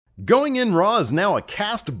Going In Raw is now a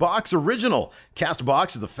CastBox original.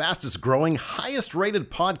 CastBox is the fastest growing, highest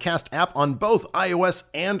rated podcast app on both iOS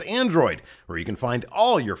and Android, where you can find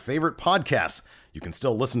all your favorite podcasts. You can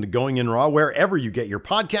still listen to Going In Raw wherever you get your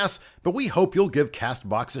podcasts, but we hope you'll give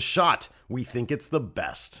CastBox a shot. We think it's the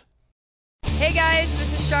best. Hey guys,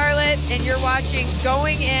 this is Charlotte, and you're watching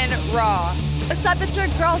Going In Raw. What's up, it's your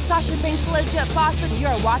girl Sasha Banks, legit boss, and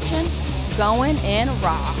you're watching Going In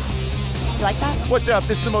Raw. You like that? What's up?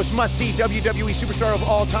 This is the most must-see WWE superstar of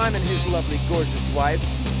all time and his lovely, gorgeous wife,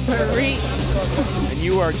 Marie. and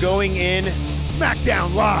you are going in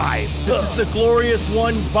SmackDown Live. This is the glorious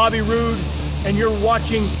one, Bobby Roode, and you're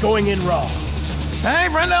watching Going In Raw. Hey,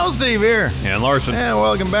 friendo, Steve here. And Larson. And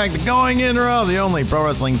welcome back to Going In Raw, the only pro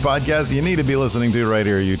wrestling podcast you need to be listening to right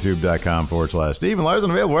here at youtube.com/Steve and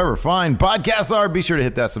Larson, available wherever fine podcasts are. Be sure to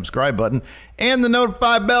hit that subscribe button and the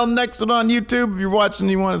notify bell next to it on YouTube. If you're watching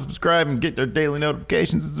and you want to subscribe and get their daily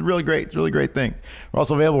notifications, it's really great. It's a really great thing. We're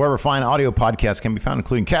also available wherever fine audio podcasts can be found,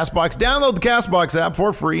 including CastBox. Download the CastBox app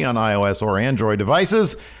for free on iOS or Android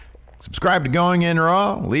devices. Subscribe to Going In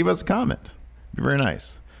Raw. Leave us a comment. Be very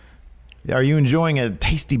nice. Are you enjoying a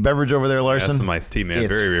tasty beverage over there, Larson? That's some iced tea, man.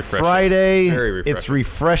 It's very refreshing. Friday. Very refreshing. It's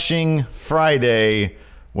refreshing Friday.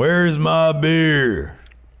 Where's my beer?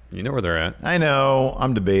 You know where they're at. I know.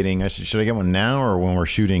 I'm debating. Should I get one now or when we're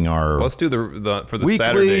shooting our Let's do the for the weekly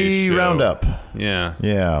Saturday show. roundup? Yeah.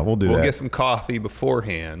 Yeah, we'll do that. We'll get some coffee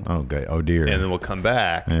beforehand. Okay. Oh dear. And then we'll come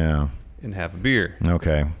back. Yeah. And have a beer.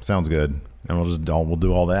 Okay. Sounds good. And we'll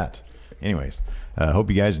do all that. Anyways,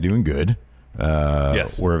 hope you guys are doing good.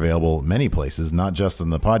 Yes. We're available many places, not just in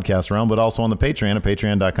the podcast realm, but also on the Patreon at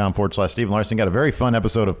patreon.com/Steve Larson. Got a very fun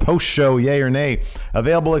episode of Post Show Yay or Nay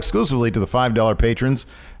available exclusively to the $5 patrons.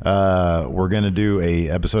 We're going to do a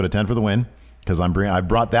episode of 10 for the win because I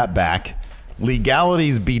brought that back.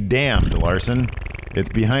 Legalities be damned, Larson. It's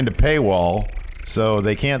behind a paywall, so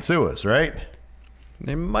they can't sue us, right?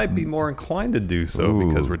 They might be more inclined to do so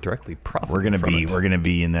because we're directly profiting We're gonna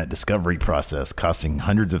be in that discovery process, costing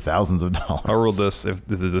hundreds of thousands of dollars. How will this if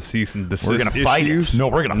this is a cease and desist? We're gonna fight it. No,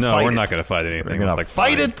 we're gonna fight it. We're not gonna fight anything. We're gonna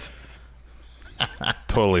fight it.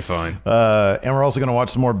 Totally fine. And we're also gonna watch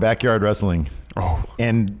some more backyard wrestling.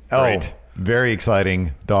 Great. Very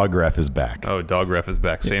exciting. Dog Ref is back. Oh, Dog Ref is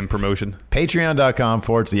back. Same promotion. Patreon.com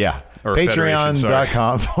Or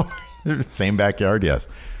Patreon.com. Same backyard, yes.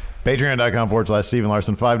 Patreon.com/Stephen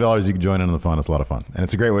Larson. $5. You can join in on the fun. It's a lot of fun. And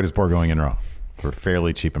it's a great way to support Going In Raw for a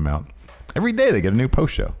fairly cheap amount. Every day they get a new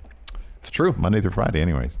post show. It's true. Monday through Friday,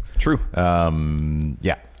 anyways. True.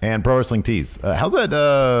 Yeah. And Pro Wrestling Tees. How's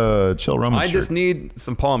that Chill Roman shirt? I just need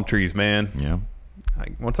some palm trees, man. Yeah.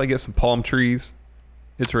 Once I get some palm trees,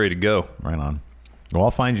 it's ready to go. Right on. Well,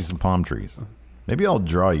 I'll find you some palm trees. Maybe I'll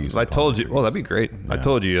draw you some I told you. trees. Well, that'd be great. Yeah. I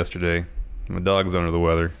told you yesterday. My dog's under the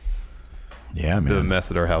weather. Yeah, man. Bit of a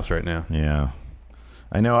mess at our house right now. Yeah.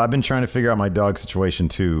 I know. I've been trying to figure out my dog situation,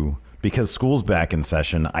 too. Because school's back in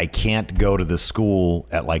session, I can't go to the school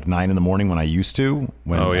at like 9 in the morning when I used to,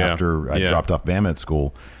 after I dropped off Bama at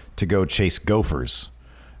school, to go chase gophers.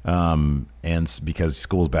 And because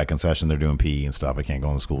school's back in session, they're doing PE and stuff. I can't go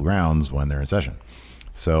on the school grounds when they're in session.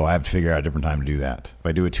 So I have to figure out a different time to do that. If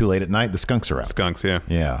I do it too late at night, the skunks are out. Skunks, yeah.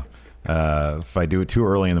 Yeah. If I do it too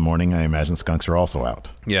early in the morning, I imagine skunks are also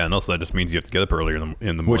out. Yeah, and also that just means you have to get up earlier in the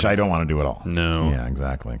morning. Which I don't want to do at all. No. Yeah,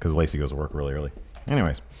 exactly. Because Lacey goes to work really early.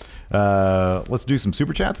 Anyways, let's do some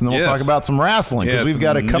super chats and then we'll talk about some wrestling because we've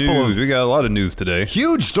got a couple of. We got a lot of news today.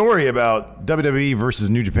 Huge story about WWE versus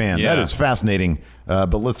New Japan. Yeah. That is fascinating.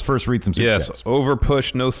 But let's first read some super chats. Yes,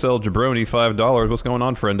 Overpush No Sell Jabroni $5. What's going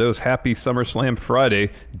on, friendos? Happy SummerSlam Friday.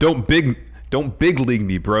 Don't big league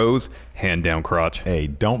me, bros. Hand down crotch. Hey,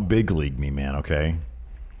 don't big league me, man. Okay.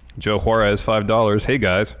 Joe Juarez $5. Hey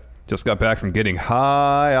guys, just got back from getting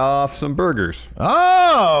high off some burgers.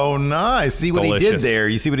 Oh, nice. See what Delicious. he did there.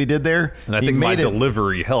 You see what he did there? And I think my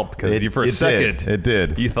delivery helped because for a second it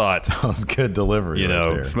did. You thought that was good delivery.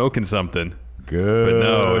 Smoking something. Good, but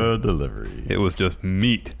no, delivery. It was just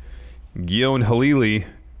meat. Guillaume Halili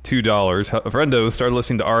 $2. Friendo, started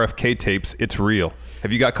listening to RFK tapes. It's real.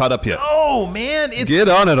 Have you got caught up yet? Oh, man. Get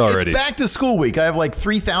on it already. It's back to school week. I have like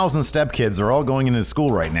 3,000 step kids. They're all going into school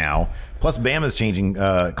right now. Plus, Bama's changing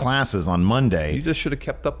classes on Monday. You just should have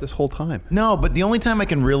kept up this whole time. No, but the only time I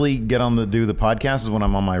can really get on do the podcast is when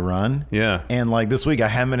I'm on my run. Yeah. And like this week, I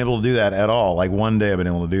haven't been able to do that at all. Like one day I've been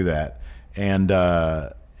able to do that.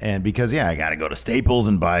 And because, I got to go to Staples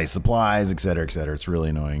and buy supplies, et cetera, et cetera. It's really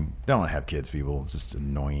annoying. Don't have kids, people. It's just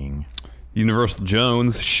annoying. Universal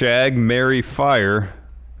Jones, Shag, Mary, Fire,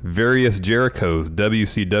 Various Jerichos,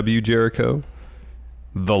 WCW Jericho,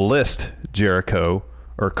 The List Jericho,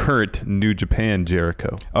 or current New Japan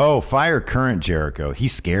Jericho? Oh, fire current Jericho.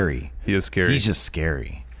 He's scary. He is scary. He's just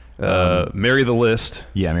scary. Marry the List.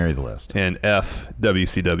 Yeah, marry the list. And F,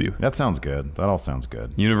 WCW. That sounds good. That all sounds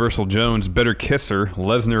good. Universal Jones, better kisser,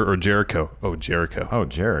 Lesnar or Jericho? Oh, Jericho. Oh,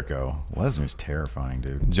 Jericho. Lesnar's terrifying,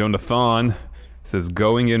 dude. Jonathan says,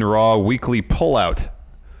 Going in Raw weekly pullout.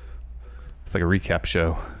 It's like a recap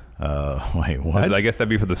show. Wait, what? I guess that'd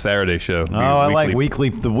be for the Saturday show. Oh, I like the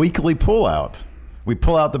weekly pullout. We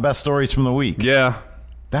pull out the best stories from the week. Yeah.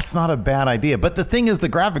 That's not a bad idea. But the thing is, the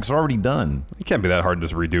graphics are already done. It can't be that hard to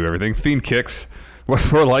just redo everything. Fiend Kicks. What's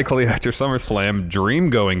more likely after SummerSlam? Dream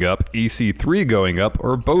going up, EC3 going up,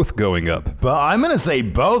 or both going up? But I'm going to say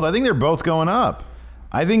both. I think they're both going up.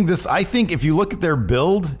 I think if you look at their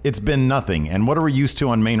build, it's been nothing. And what are we used to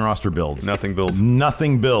on main roster builds? Nothing builds.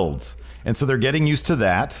 Nothing builds. And so they're getting used to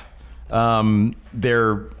that. They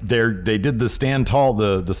did the stand tall,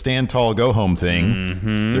 the stand tall go home thing.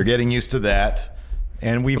 Mm-hmm. They're getting used to that.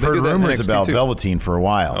 And we've heard rumors about too. Velveteen for a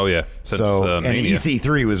while. Oh yeah. And Mania.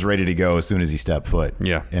 EC3 was ready to go as soon as he stepped foot in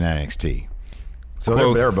NXT.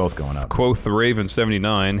 So they're both going up. Quoth the Raven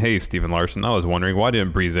 79. Hey, Stephen Larson. I was wondering, why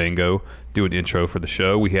didn't Breezango do an intro for the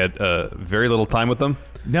show? We had very little time with them.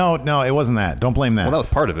 No, it wasn't that. Don't blame that. Well, that was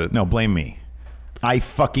part of it. No, blame me. I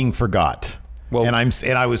fucking forgot. Well, and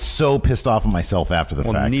I was so pissed off at myself after the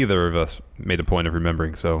fact. Well, neither of us made a point of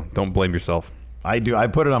remembering, so don't blame yourself. I do. I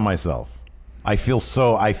put it on myself. I felt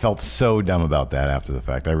so dumb about that after the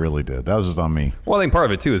fact. I really did. That was just on me. Well, I think part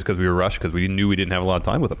of it too is because we were rushed because we knew we didn't have a lot of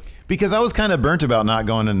time with them. Because I was kind of burnt about not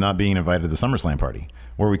going and not being invited to the SummerSlam party,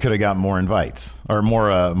 where we could have got more invites or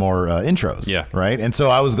more intros. Yeah. Right. And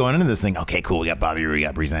so I was going into this thing. Okay, cool. We got Bobby Roode. We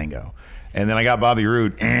got Breezango. And then I got Bobby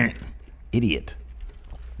Roode. Idiot.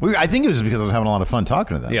 I think it was just because I was having a lot of fun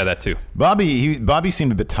talking to them. Yeah, that too. Bobby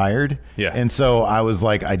seemed a bit tired. Yeah. And so I was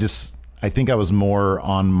like, I think I was more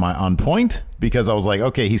on point because I was like,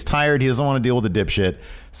 okay, he's tired. He doesn't want to deal with the dipshit.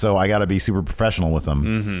 So I got to be super professional with him.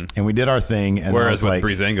 Mm-hmm. And we did our thing. And whereas with like,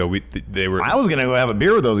 Breezango, they were. I was gonna go have a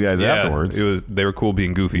beer with those guys afterwards. They were cool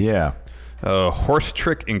being goofy. Yeah. Horse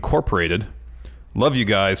Trick Incorporated. Love you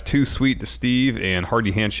guys. Too sweet to Steve and hearty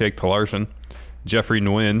handshake to Larson. Jeffrey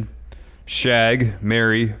Nguyen. Shag,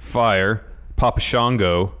 Mary, Fire, Papa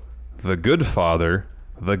Shango, The Good Father,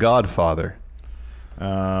 The Godfather.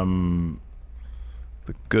 The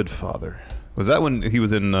Good Father. Was that when he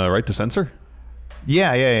was in Right to Censor?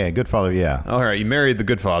 Yeah. Good Father, yeah. All right, you married The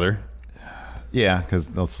Good Father. Yeah, because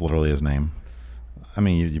that's literally his name. I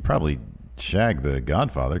mean, you probably shag The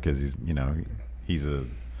Godfather because he's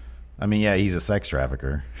a sex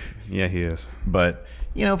trafficker. Yeah, he is. But,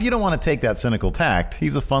 if you don't want to take that cynical tact,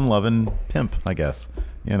 he's a fun-loving pimp, I guess.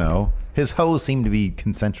 His hoes seem to be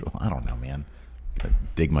consensual. I don't know, man. I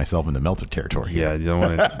dig myself into Meltzer territory here. Yeah, you don't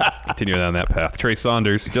want to continue down that path. Trey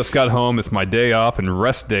Saunders, just got home. It's my day off and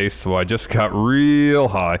rest day, so I just got real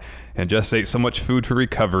high and just ate so much food for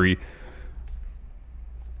recovery.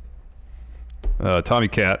 Tommy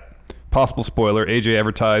Cat. Possible spoiler, AJ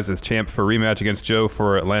advertised as champ for rematch against Joe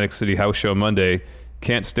for Atlantic City House Show Monday.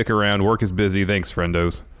 Can't stick around. Work is busy. Thanks,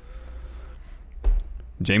 friendos.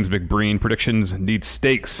 James McBreen, predictions need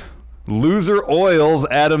stakes. Loser oils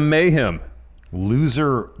Adam Mayhem.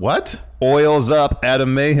 Loser what? Oils up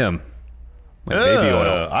Adam Mayhem. Like baby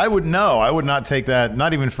oil. I would not take that,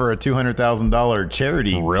 not even for a $200,000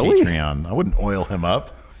 charity Patreon. I wouldn't oil him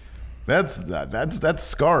up. That's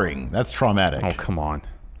scarring. That's traumatic. Oh, come on.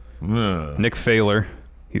 Nick Failer,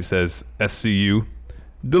 he says, SCU,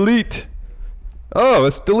 delete. Oh,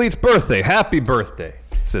 it's Delete's birthday. Happy birthday.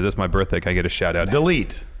 He says, this is my birthday. Can I get a shout out?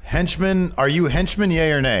 Delete. Henchman. Are you henchman,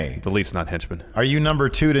 yay or nay? Delete's not henchman. Are you number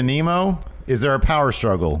 2 to Nemo? Is there a power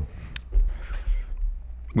struggle?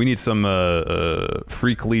 We need some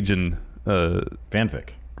Freak Legion fanfic.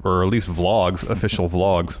 Or at least vlogs, official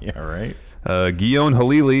vlogs. Yeah, right. Guion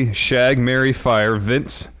Halili, Shag, Mary, Fire,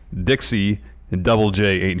 Vince, Dixie, and Double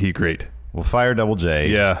J. Ain't he great? Well, Fire Double J.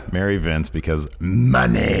 Yeah. Marry Vince because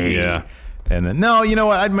money. Yeah. And then no, you know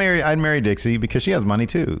what? I'd marry Dixie because she has money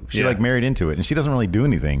too. She married into it, and she doesn't really do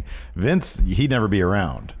anything. Vince, he'd never be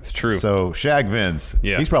around. It's true. So Shag Vince,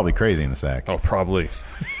 he's probably crazy in the sack. Oh, probably.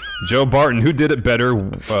 Joe Barton, who did it better,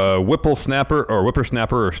 Whippersnapper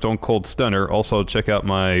or Stone Cold Stunner? Also, check out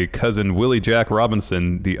my cousin Willie Jack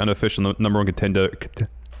Robinson, the unofficial number one contender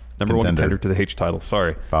to the H title.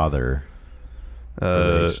 Sorry, father. For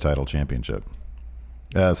the H title championship.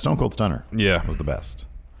 Stone Cold Stunner. Yeah, was the best.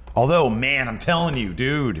 Although, man, I'm telling you,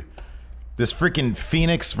 dude, this freaking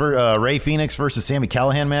Ray Phoenix versus Sami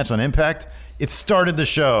Callihan match on Impact, it started the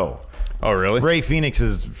show. Oh, really? Ray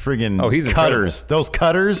Phoenix's friggin' he's cutters. incredible. Those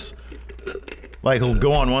cutters. Like he'll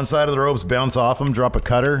go on one side of the ropes, bounce off him, drop a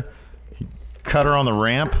cutter on the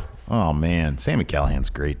ramp. Oh man, Sami Callihan's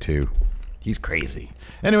great too. He's crazy.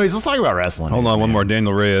 Anyways, let's talk about wrestling. Hold on, one more.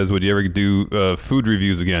 Daniel Reyes, would you ever do food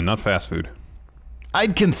reviews again? Not fast food.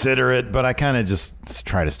 I'd consider it, but I kind of just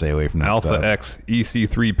try to stay away from that Alpha stuff. X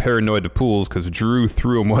EC3 paranoid to pools because Drew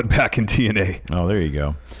threw him one back in TNA. Oh, there you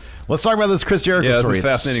go. Let's talk about this Chris Jericho story. This is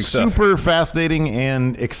fascinating stuff. Super fascinating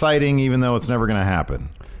and exciting, even though it's never going to happen.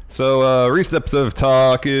 So, recent episode of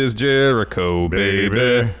Talk is Jericho,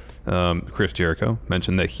 baby. Chris Jericho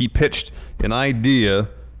mentioned that he pitched an idea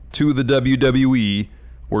to the WWE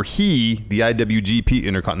where he, the IWGP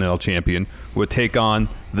Intercontinental Champion, would take on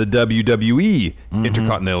the WWE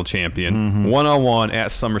Intercontinental Champion one-on-one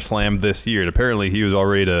at SummerSlam this year. And apparently he was all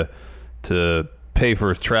ready to pay for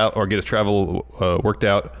his travel or get his travel worked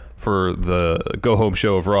out for the go-home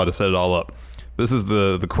show of Raw to set it all up. This is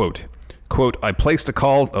the quote. Quote, I placed a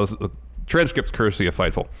call, transcripts courtesy of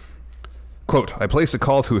Fightful. Quote, I placed a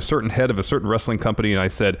call to a certain head of a certain wrestling company and I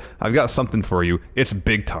said, I've got something for you. It's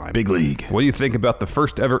big time. Big league. What do you think about the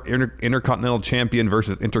first ever Intercontinental Champion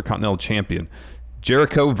versus Intercontinental Champion?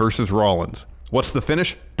 Jericho versus Rollins. What's the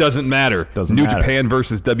finish? Doesn't matter. New Japan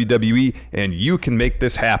versus WWE, and you can make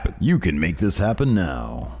this happen. You can make this happen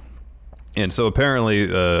now. And so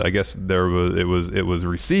apparently, I guess it was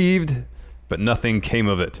received, but nothing came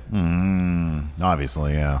of it.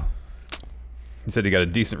 Obviously, yeah. He said he got a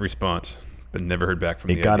decent response, but never heard back from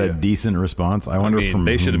the It got idea. a decent response. I wonder from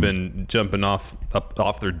they should have been jumping off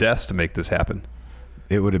their desks to make this happen.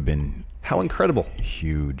 It would have been how incredible,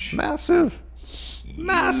 huge, massive.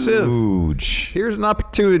 Huge. Here's an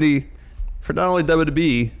opportunity for not only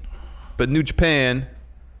WWE, but New Japan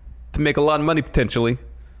to make a lot of money potentially.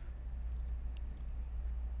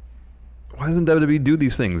 Why doesn't WWE do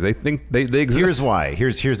these things? They think they exist. Here's why.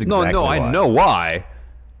 Here's exactly why. I know why.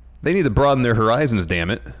 They need to broaden their horizons, damn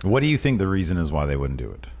it. What do you think the reason is why they wouldn't do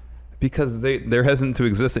it? Because they're hesitant to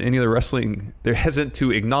exist in any other wrestling. They're hesitant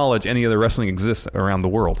to acknowledge any other wrestling exists around the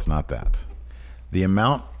world. It's not that. The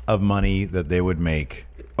amount of money that they would make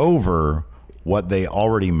over what they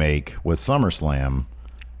already make with SummerSlam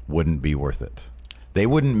wouldn't be worth it. They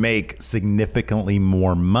wouldn't make significantly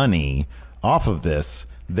more money off of this.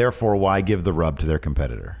 Therefore, why give the rub to their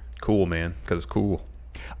competitor? Cool, man, because it's cool.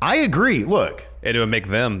 I agree. Look. And it would make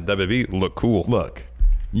them, WWE, look cool. Look,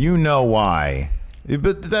 you know why.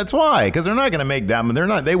 But that's why, because they're not going to make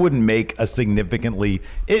that. They wouldn't make a significantly.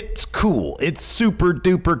 It's cool. It's super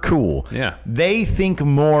duper cool. Yeah. They think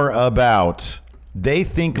more about. They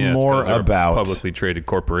think more about a publicly traded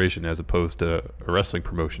corporation as opposed to a wrestling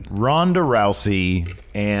promotion. Ronda Rousey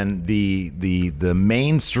and the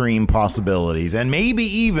mainstream possibilities, and maybe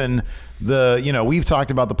even we've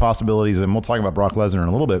talked about the possibilities, and we'll talk about Brock Lesnar in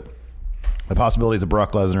a little bit. The possibilities of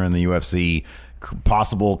Brock Lesnar in the UFC,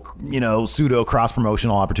 possible, pseudo cross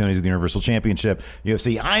promotional opportunities with the Universal Championship,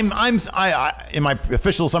 UFC. I in my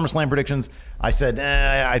official SummerSlam predictions, I said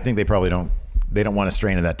I think they probably don't want to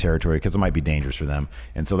stray into that territory because it might be dangerous for them,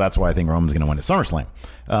 and so that's why I think Roman's going to win at SummerSlam.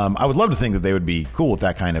 I would love to think that they would be cool with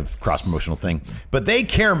that kind of cross promotional thing, but they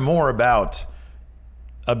care more about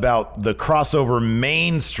the crossover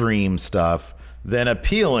mainstream stuff than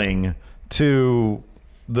appealing to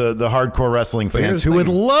the hardcore wrestling fans who would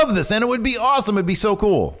love this, and it would be awesome. It'd be so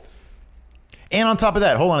cool. And on top of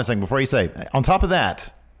that, hold on a second before you say, on top of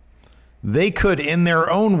that, they could, in their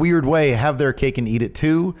own weird way, have their cake and eat it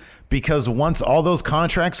too, because once all those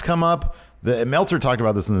contracts come up, Meltzer talked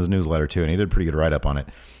about this in his newsletter too, and he did a pretty good write-up on it,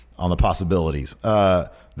 on the possibilities. The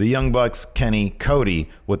Young Bucks, Kenny, Cody,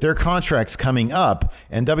 with their contracts coming up,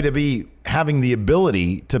 and WWE having the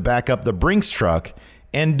ability to back up the Brinks truck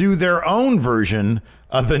and do their own version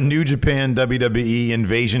of a New Japan WWE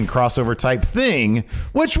invasion crossover type thing,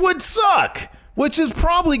 which would suck, which is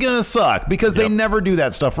probably going to suck because they never do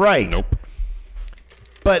that stuff right. Nope.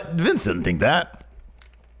 But Vince didn't think that.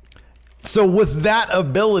 So with that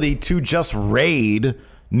ability to just raid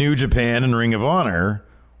New Japan and Ring of Honor,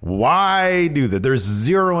 why do that? There's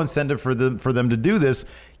zero incentive for them to do this.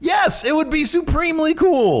 Yes, it would be supremely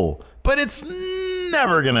cool, but it's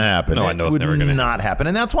never going to happen. No, I know it's never going to not happen.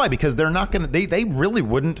 And that's why, because they're not going to, they really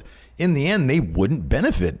wouldn't, in the end, they wouldn't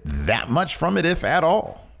benefit that much from it, if at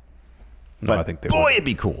all. No, but I think they boy, would. It'd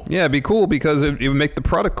be cool. Yeah, it'd be cool because it would make the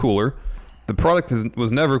product cooler. The product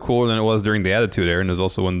was never cooler than it was during the Attitude Era, and it was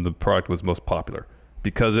also when the product was most popular.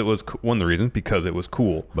 Because it was, one of the reasons, because it was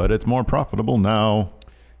cool. But it's more profitable now.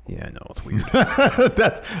 Yeah, I know, it's weird.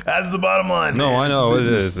 That's the bottom line. No, man. I know, it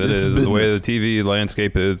is. It is. Business. The way the TV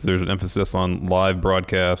landscape is, there's an emphasis on live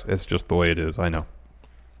broadcast. It's just the way it is. I know.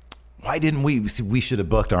 Why didn't we? See, we should have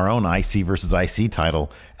booked our own IC versus IC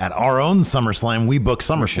title at our own SummerSlam. We booked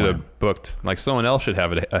SummerSlam. We should have booked, like someone else should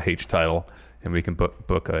have a H title, and we can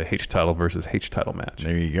book a H title versus H title match.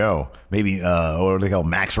 There you go. Maybe, what do they call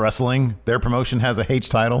Max Wrestling? Their promotion has a H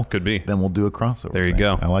title. Could be. Then we'll do a crossover. There you thing.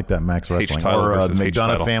 go. I like that, Max Wrestling. H title or versus H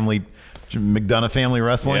title. McDonough Family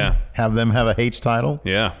Wrestling. Yeah. Have them have a H title.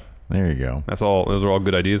 Yeah. There you go. That's all. Those are all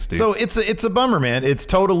good ideas, Steve. So it's a bummer, man. It's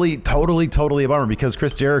totally a bummer because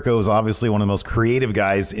Chris Jericho is obviously one of the most creative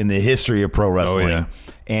guys in the history of pro wrestling. yeah.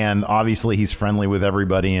 And obviously he's friendly with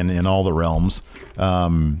everybody in all the realms.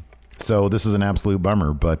 So this is an absolute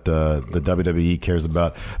bummer, but the WWE cares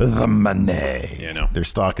about the money. Yeah, no. Their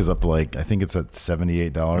stock is up to I think it's at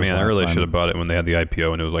 $78. Man, I really should have bought it when they had the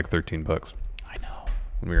IPO and it was like $13. I know.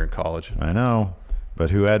 When we were in college. I know. But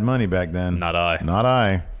who had money back then? Not I. Not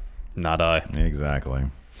I. Not I. Exactly.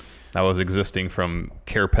 I was existing from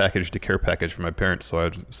care package to care package for my parents, so I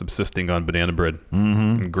was subsisting on banana bread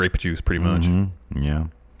and grape juice pretty much. Yeah.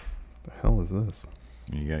 The hell is this?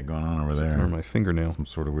 You got going on over Or there? my fingernail. Some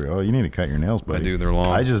sort of weird. Oh, you need to cut your nails, buddy. I do. They're long.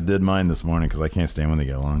 I just did mine this morning because I can't stand when they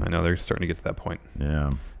get long. I know they're starting to get to that point.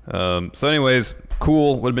 Yeah. So, anyways,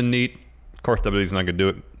 cool. Would have been neat. Of course, WWE's not going to do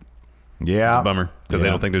it. Yeah. It's a bummer because they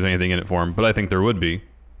don't think there's anything in it for them. But I think there would be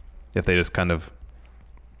if they just kind of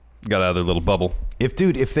got out of their little bubble. If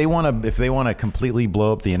they want to completely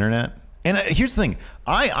blow up the internet. And here's the thing.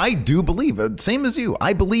 I do believe, same as you,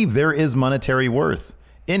 I believe there is monetary worth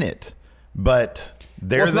in it. But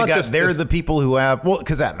they're the people who have,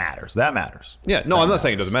 because that matters. That matters. Yeah, no, I'm not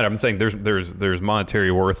saying it doesn't matter. I'm saying there's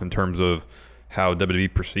monetary worth in terms of how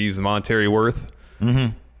WWE perceives the monetary worth,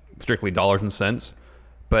 strictly dollars and cents.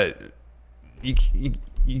 But you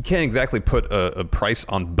can't exactly put a price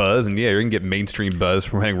on buzz. And yeah, you're gonna get mainstream buzz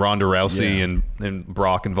from having Ronda Rousey and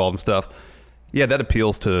Brock involved and stuff. Yeah, that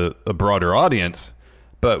appeals to a broader audience.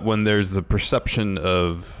 But when there's a perception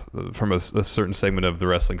of, from a certain segment of the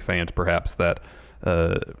wrestling fans, perhaps, that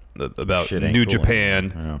about New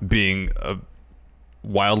Japan being a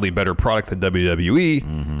wildly better product than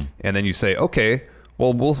WWE, and then you say, okay,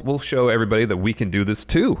 well, we'll show everybody that we can do this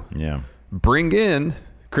too. Yeah. Bring in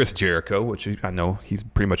Chris Jericho, which I know he's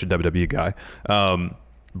pretty much a WWE guy.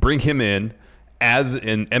 Bring him in as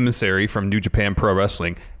an emissary from New Japan Pro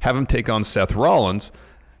Wrestling. Have him take on Seth Rollins.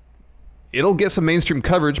 It'll get some mainstream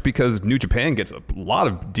coverage because New Japan gets a lot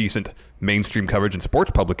of decent mainstream coverage in sports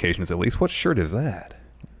publications, at least. What shirt is that?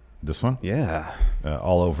 This one? Yeah.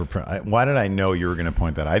 All over print. Why did I know you were going to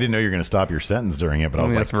point that? I didn't know you were going to stop your sentence during it, but I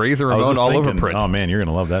was that's like, Razor Ramon all over print. Oh man, you're going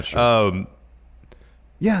to love that shirt.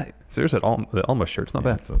 Yeah, so there's that the Almost shirt's not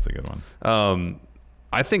bad. That's a good one.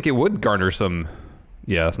 I think it would garner some.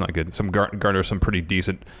 Yeah, that's not good. Garner some pretty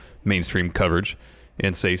decent mainstream coverage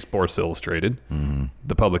in, say, Sports Illustrated,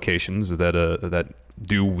 the publications that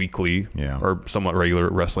do weekly or somewhat regular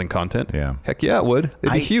wrestling content. Yeah. Heck yeah, it would.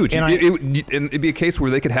 It'd be huge. And it'd be a case where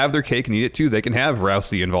they could have their cake and eat it too. They can have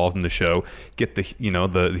Rousey involved in the show, get the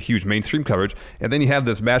huge mainstream coverage, and then you have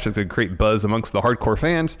this match that's going to create buzz amongst the hardcore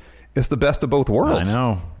fans. It's the best of both worlds.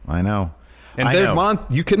 I know. And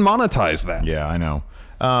you can monetize that. Yeah, I know.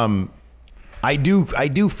 I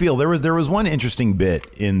do feel there was one interesting bit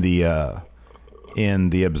in the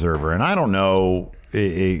Observer, and I don't know.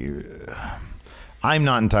 I'm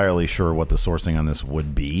not entirely sure what the sourcing on this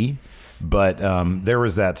would be, but there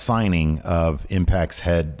was that signing of Impact's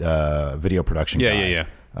head video production guy.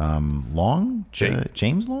 Long?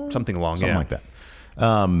 James Long? Something Long, Something like that.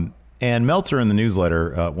 And Meltzer in the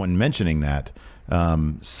newsletter, when mentioning that,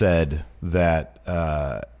 said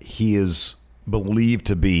that he is believed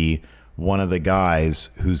to be one of the guys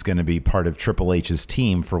who's going to be part of Triple H's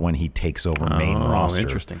team for when he takes over main roster.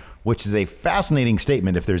 Interesting. Which is a fascinating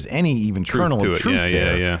statement if there's any even kernel of truth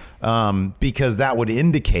there. Because that would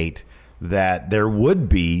indicate that there would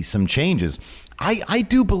be some changes. I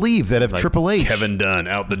do believe that if Triple H... Kevin Dunn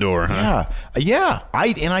out the door, huh? Yeah.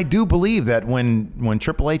 I do believe that when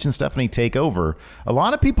Triple H and Stephanie take over, a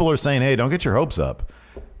lot of people are saying, hey, don't get your hopes up.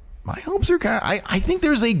 My hopes are kind of, I think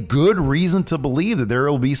there's a good reason to believe that there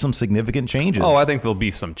will be some significant changes. Oh, I think there'll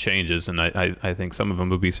be some changes, and I think some of them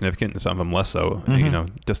will be significant and some of them less so.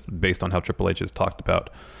 Just based on how Triple H has talked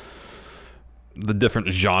about the different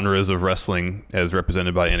genres of wrestling as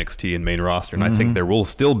represented by NXT and main roster, and I think there will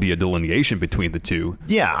still be a delineation between the two.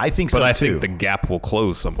 Yeah, I think so too. But I think the gap will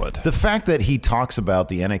close somewhat. The fact that he talks about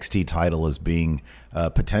the NXT title as being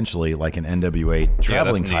potentially like an NWA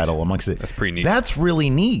traveling title amongst it. That's pretty neat. That's really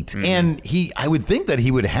neat. And I would think that he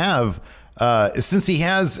would have, since he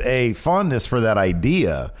has a fondness for that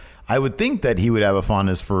idea, I would think that he would have a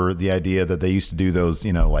fondness for the idea that they used to do those,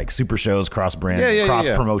 like super shows, cross-brand,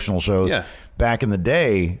 cross-promotional shows back in the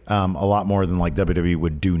day, a lot more than like WWE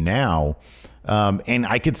would do now. And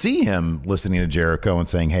I could see him listening to Jericho and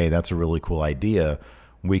saying, hey, that's a really cool idea.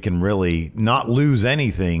 We can really not lose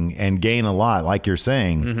anything and gain a lot. Like you're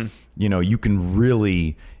saying, you can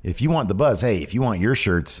really, if you want the buzz, hey, if you want your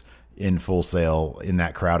shirts in Full Sail in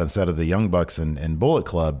that crowd instead of the Young Bucks and Bullet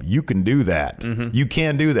Club, you can do that. You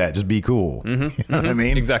can do that. Just be cool. You know what I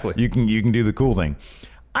mean? Exactly. You can do the cool thing.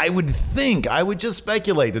 I would just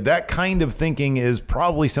speculate that kind of thinking is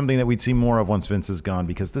probably something that we'd see more of once Vince is gone,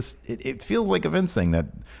 because it feels like a Vince thing that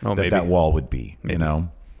wall would be,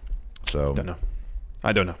 So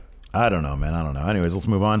I don't know. I don't know, man. I don't know. Anyways, let's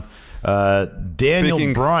move on.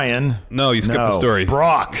 Daniel Bryan. No, you skipped the story.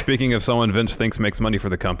 Brock. Speaking of someone Vince thinks makes money for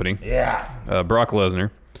the company. Yeah. Brock Lesnar.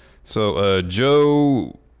 So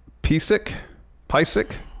Joe Pisich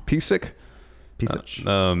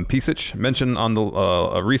mentioned on the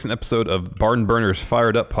a recent episode of Barn Burner's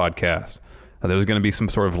Fired Up podcast there was going to be some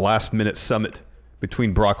sort of last-minute summit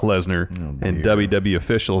between Brock Lesnar and WWE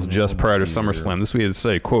officials just prior to SummerSlam. This is what he had to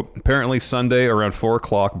say, quote, apparently Sunday around 4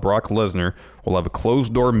 o'clock, Brock Lesnar will have a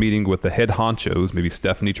closed-door meeting with the head honchos, maybe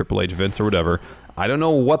Stephanie, Triple H, Vince, or whatever. I don't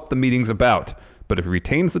know what the meeting's about, but if he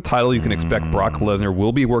retains the title, you can expect Brock Lesnar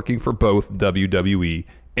will be working for both WWE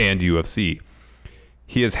and UFC.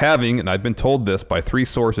 He is having, and I've been told this by 3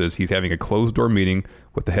 sources, he's having a closed-door meeting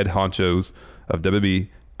with the head honchos of WWE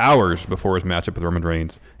hours before his matchup with Roman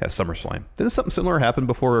Reigns at SummerSlam. Didn't something similar happen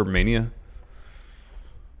before Mania?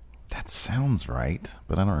 That sounds right,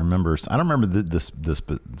 but I don't remember. I don't remember the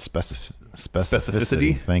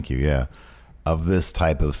specificity. Thank you. Yeah, of this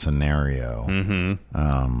type of scenario.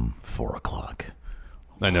 4 o'clock.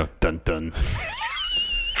 I know. Dun dun.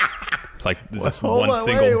 It's like just one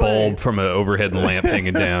single bulb from an overhead lamp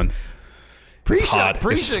hanging down. It's hot.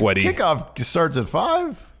 It's sweaty. Kickoff starts at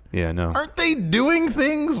 5. Yeah, no. Aren't they doing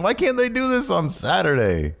things? Why can't they do this on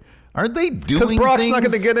Saturday? Aren't they doing things? Because Brock's not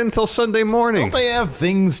going to get in until Sunday morning. Don't they have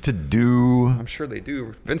things to do? I'm sure they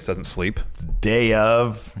do. Vince doesn't sleep. Day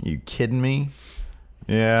of. Are you kidding me?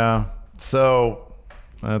 Yeah. So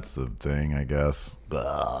that's the thing, I guess.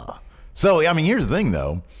 Ugh. So, I mean, here's the thing,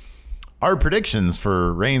 though. Our predictions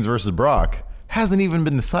for Reigns versus Brock hasn't even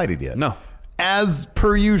been decided yet. No. As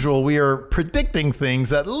per usual, we are predicting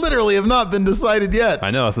things that literally have not been decided yet.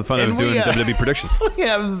 I know. It's the fun of doing WWE predictions. We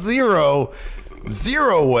have zero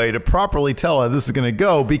way to properly tell how this is going to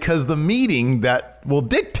go, because the meeting that will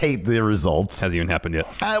dictate the results hasn't even happened yet.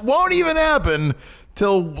 It won't even happen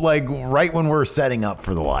till like right when we're setting up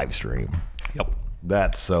for the live stream. Yep.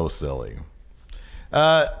 That's so silly.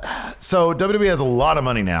 So WWE has a lot of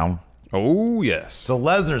money now. Oh, yes. So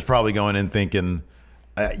Lesnar's probably going in thinking,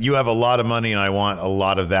 you have a lot of money, and I want a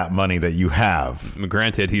lot of that money that you have.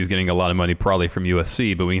 Granted, he's getting a lot of money probably from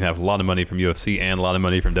UFC, but we can have a lot of money from UFC and a lot of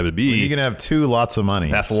money from WWE. You can have lots of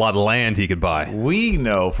money. That's a lot of land he could buy. We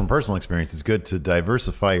know from personal experience it's good to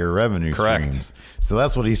diversify your revenue streams. So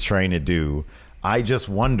that's what he's trying to do. I just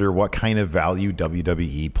wonder what kind of value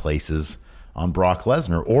WWE places on Brock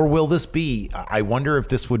Lesnar. Or will this be, I wonder if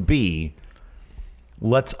this would be,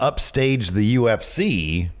 let's upstage the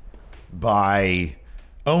UFC by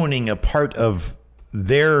owning a part of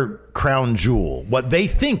their crown jewel, what they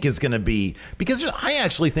think is going to be, because I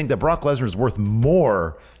actually think that Brock Lesnar is worth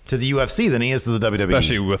more to the UFC than he is to the WWE.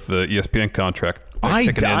 Especially with the ESPN contract.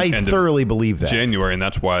 I thoroughly believe that. January, and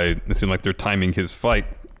that's why it seemed like they're timing his fight,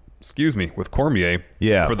 with Cormier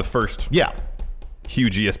for the first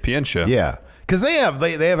huge ESPN show. Yeah. Because they have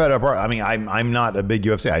had a part. I mean, I'm not a big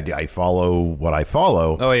UFC. I follow what I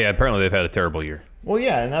follow. Oh yeah, apparently they've had a terrible year. Well,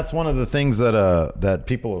 yeah, and that's one of the things that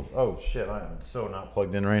people have. Oh shit, I am so not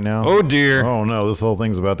plugged in right now. Oh dear. Oh no, this whole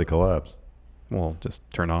thing's about to collapse. Well, just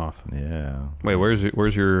turn off. Yeah. Wait,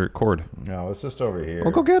 where's your cord? No, it's just over here.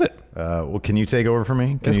 Well, go get it. Well, can you take over for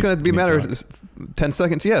me? It's going to be a matter of 10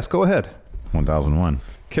 seconds. Yes, go ahead. 1001.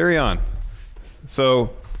 Carry on.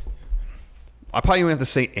 So, I probably wouldn't have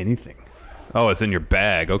to say anything. Oh, it's in your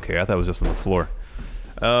bag. Okay, I thought it was just on the floor.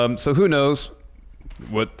 So who knows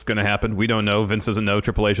what's going to happen? We don't know. Vince doesn't know.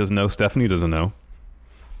 Triple H doesn't know. Stephanie doesn't know.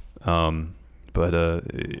 But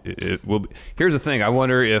it will be. Here's the thing. I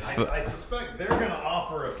wonder if... I suspect they're going to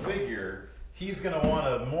offer a figure. He's going to want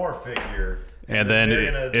a more figure. And then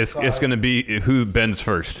it's going to be who bends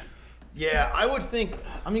first. Yeah, I would think...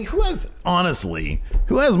 I mean, who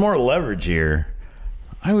has more leverage here?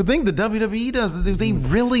 I would think the WWE does. Do they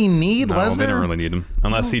really need Lesnar? They don't really need him.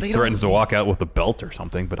 Unless he threatens to walk out with a belt or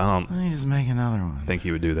something, but I don't... They just make another one. Think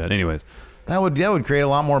he would do that. Anyways, That would create a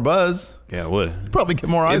lot more buzz. Yeah, it would. Probably get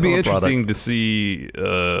more eyes It'd be on the product. interesting to see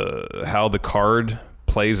how the card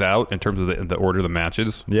plays out in terms of the order of the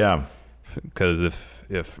matches. Yeah. Because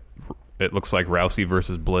if it looks like Rousey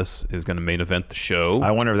versus Bliss is going to main event the show.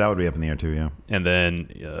 I wonder if that would be up in the air too, yeah. And then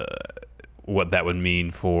what that would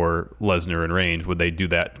mean for Lesnar and Reigns. Would they do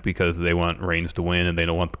that because they want Reigns to win and they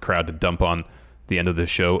don't want the crowd to dump on the end of the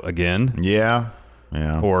show again? Yeah.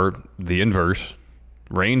 Yeah. Or the inverse.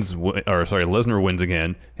 Lesnar wins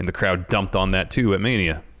again and the crowd dumped on that too at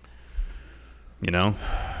Mania. You know?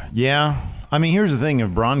 Yeah. I mean, here's the thing. If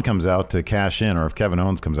Braun comes out to cash in, or if Kevin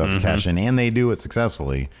Owens comes out to cash in, and they do it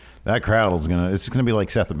successfully, that crowd is it's gonna be like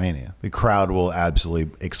Seth at Mania. The crowd will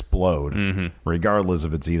absolutely explode, regardless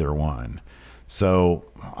if it's either one. So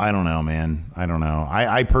I don't know, man. I don't know.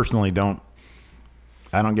 I personally don't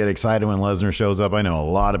get excited when Lesnar shows up. I know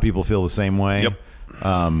a lot of people feel the same way. Yep.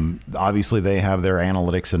 Obviously, they have their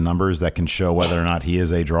analytics and numbers that can show whether or not he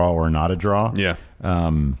is a draw or not a draw. Yeah.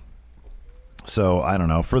 So I don't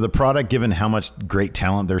know. For the product, given how much great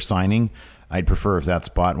talent they're signing, I'd prefer if that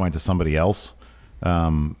spot went to somebody else.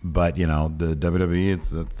 But you know, the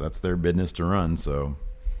WWE, that's their business to run, so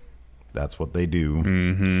that's what they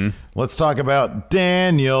do. Let's talk about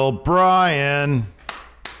Daniel Bryan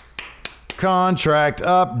contract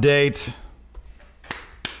update.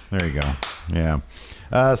 There you go.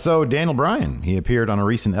 Yeah. So Daniel Bryan, he appeared on a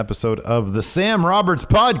recent episode of the Sam Roberts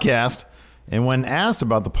podcast, and when asked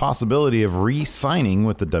about the possibility of re-signing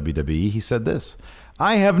with the WWE, he said this: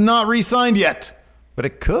 "I have not re-signed yet, but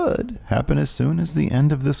it could happen as soon as the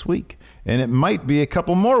end of this week, and it might be a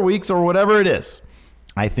couple more weeks or whatever it is.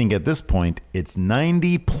 I think at this point, it's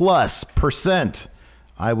 90+%.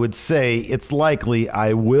 I would say it's likely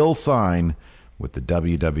I will sign with the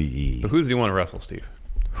WWE." But who does he want to wrestle, Steve?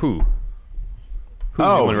 Who does he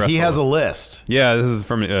want to wrestle he has with? a list. Yeah, this is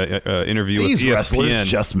from an interview These with ESPN. wrestlers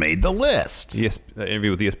just made the list.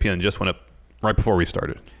 Interview with ESPN just went up right before we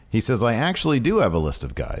started. He says, "I actually do have a list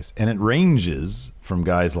of guys, and it ranges from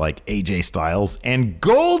guys like AJ Styles and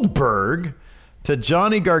Goldberg to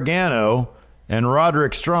Johnny Gargano and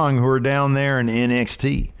Roderick Strong, who are down there in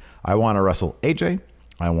NXT. I want to wrestle AJ.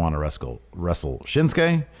 I want to wrestle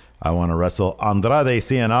Shinsuke. I want to wrestle Andrade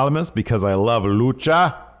Cien Almas because I love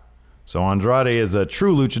lucha. So Andrade is a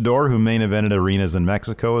true luchador who main evented arenas in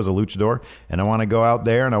Mexico as a luchador, and I want to go out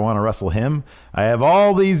there and I want to wrestle him. I have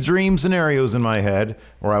all these dream scenarios in my head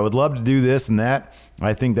where I would love to do this and that.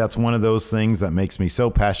 I think that's one of those things that makes me so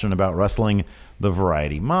passionate about wrestling the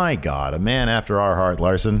variety." My God, a man after our heart,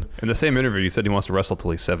 Larson. In the same interview, he said he wants to wrestle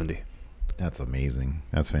till he's 70. That's amazing.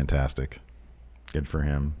 That's fantastic. Good for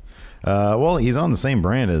him. Well, he's on the same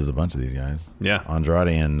brand as a bunch of these guys. Yeah. Andrade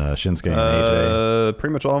and Shinsuke and AJ.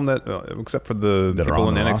 Pretty much all of them that, except for the That are people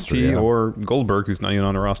on in the NXT roster, yeah. or Goldberg, who's not even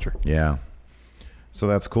on the roster. Yeah. So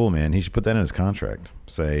that's cool, man. He should put that in his contract.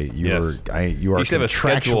 Say you Yes. are He should have a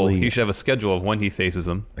schedule. contractually He should have a schedule of when he faces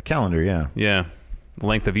them. a calendar. Yeah. Yeah.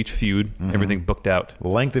 Length of each feud, everything booked out. The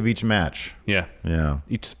length of each match. Yeah. Yeah.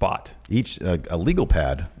 Each spot. Each a legal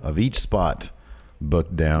pad of each spot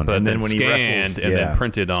booked down, But and then when scanned he wrestles, and then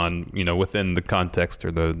printed on, within the context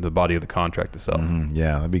or the body of the contract itself.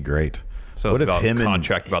 yeah, that'd be great. So what it's if about him a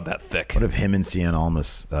contract about that thick. What if him and Cien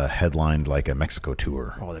Almas headlined like a Mexico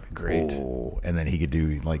tour? Oh, that'd be great. Oh, and then he could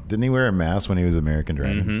do didn't he wear a mask when he was American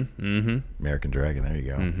Dragon? American Dragon. There you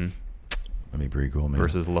go. That'd be pretty cool, man.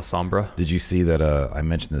 Versus La Sombra. Did you see that? I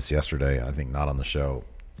mentioned this yesterday. I think not on the show.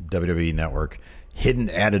 WWE Network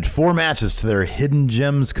added 4 matches to their Hidden Gems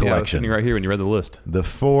Yeah, I was collection. sitting right here when you read the list. The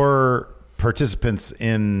 4 participants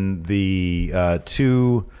in the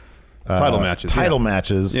 2 Title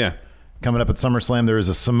matches. Yeah. Coming up at SummerSlam, there is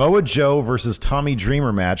a Samoa Joe versus Tommy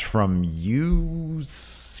Dreamer match from UCW?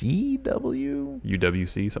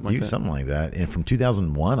 UWC, something like that. Something like that. And from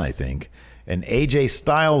 2001, I think. An AJ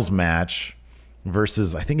Styles match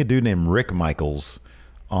versus, I think, a dude named Rick Michaels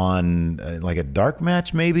on like a dark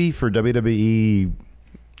match maybe for WWE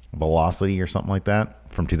Velocity or something like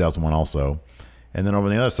that from 2001 also. And then over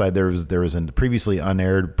on the other side, there was a previously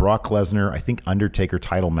unaired Brock Lesnar, I think, Undertaker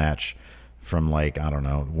title match from I don't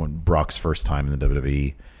know, when Brock's first time in the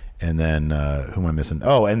WWE. And then who am I missing?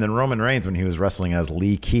 Oh, and then Roman Reigns when he was wrestling as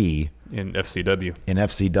Lee Key In FCW. in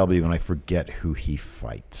FCW, and I forget who he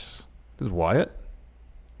fights. Is Wyatt?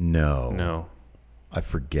 No. I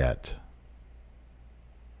forget.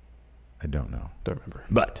 I don't know. Don't remember.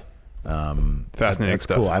 But Fascinating that's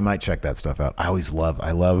stuff. cool. I might check that stuff out. I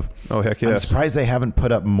love. Oh, heck I'm yes. surprised they haven't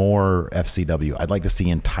put up more FCW. I'd like to see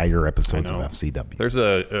entire episodes of know. FCW. There's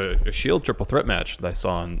a Shield triple threat match that I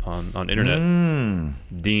saw on internet.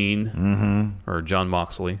 Dean or John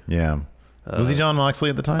Moxley. Yeah. Was he John Moxley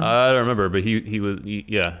at the time? I don't remember, but he was.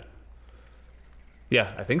 Yeah,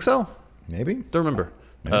 I think so. Maybe. Don't remember.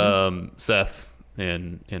 Seth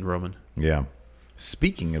and Roman. Yeah.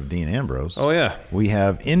 Speaking of Dean Ambrose. Oh yeah, we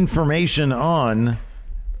have information on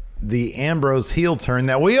the Ambrose heel turn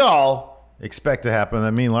that we all expect to happen.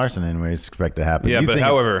 That me and Larson, anyways, expect to happen. Yeah, You but think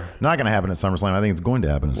however, it's not going to happen at SummerSlam. I think it's going to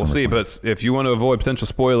happen at SummerSlam. We'll see. But if you want to avoid potential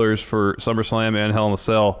spoilers for SummerSlam and Hell in a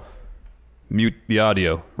Cell, mute the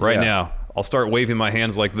audio right now. I'll start waving my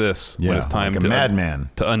hands like this when it's time like a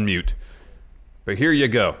madman to unmute. But here you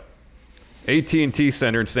go. AT&T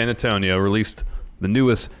Center in San Antonio released the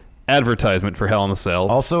newest advertisement for Hell in a Cell.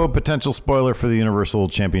 Also a potential spoiler for the Universal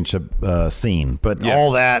Championship scene, but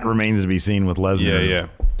all that remains to be seen with Lesnar. Yeah.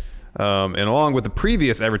 And along with the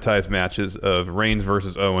previous advertised matches of Reigns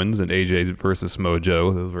versus Owens and AJ versus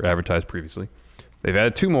Mojo, those were advertised previously, they've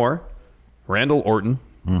added 2 more. Randall Orton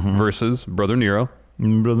versus Brother Nero.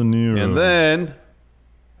 And then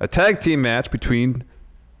a tag team match between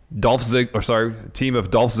team of Dolph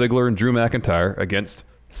Ziggler and Drew McIntyre against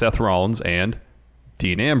Seth Rollins and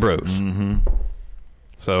Dean Ambrose.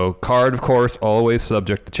 So card, of course, always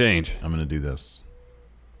subject to change. I'm going to do this.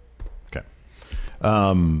 Okay.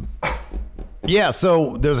 Yeah,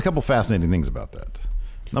 so there's a couple fascinating things about that.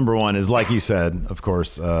 Number one is, like you said, of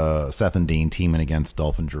course, Seth and Dean teaming against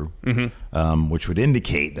Dolph and Drew, which would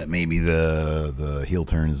indicate that maybe the heel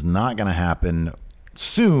turn is not going to happen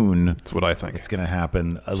soon. That's what I think. It's going to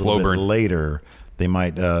happen a little bit later. They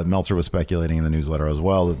might. Meltzer was speculating in the newsletter as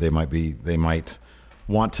well that they might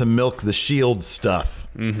want to milk the Shield stuff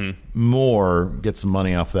more, get some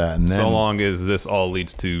money off that, and then so long as this all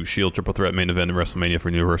leads to Shield triple threat main event in WrestleMania for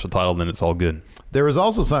Universal title, then it's all good. There was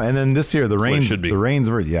also some, and then this year the Reigns, I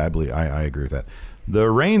believe I agree with that. The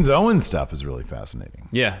Reigns Owens stuff is really fascinating.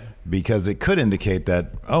 Yeah, because it could indicate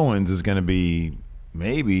that Owens is going to be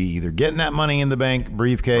maybe either getting that Money in the Bank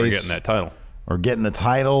briefcase, or getting that title, or getting the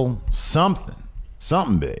title, something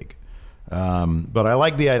big. But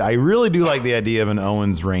I really do like the idea of an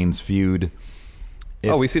Owens Reigns feud.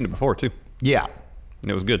 We've seen it before too. Yeah,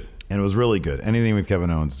 and it was good. And it was really good. Anything with Kevin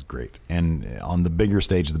Owens is great, and on the bigger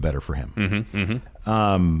stage, the better for him.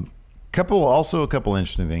 A couple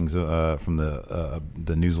interesting things from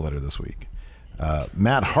the newsletter this week.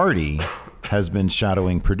 Matt Hardy has been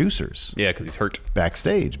shadowing producers. Yeah, because he's hurt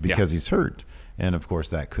backstage because he's hurt, and of course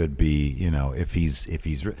that could be if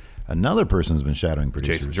he's another person's been shadowing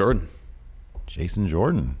producers. Jason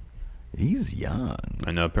Jordan. He's young.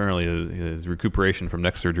 I know. Apparently, his recuperation from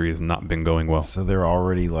neck surgery has not been going well. So they're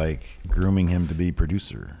already grooming him to be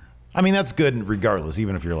producer. I mean, that's good regardless.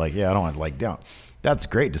 Even if you're I don't want to down. That's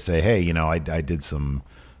great to say. Hey, I did some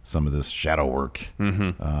of this shadow work, for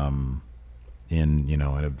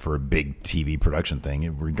a big TV production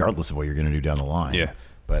thing, regardless of what you're going to do down the line. Yeah.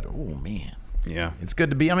 But oh man. Yeah. It's good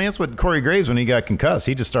to be. I mean, that's what Corey Graves, when he got concussed,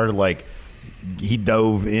 he just started he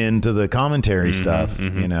dove into the commentary stuff,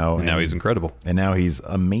 and now he's incredible. And now he's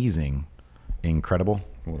amazing. Incredible.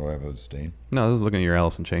 What do I have a stain? No, this is looking at your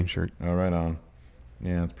Alice in Chains shirt. Oh, right on.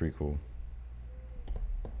 Yeah, that's pretty cool.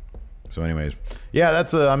 So anyways, yeah,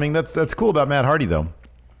 that's cool about Matt Hardy, though.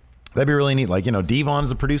 That'd be really neat. Devon is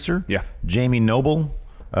a producer. Yeah. Jamie Noble,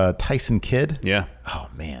 Tyson Kidd. Yeah. Oh,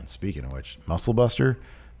 man, speaking of which, Muscle Buster.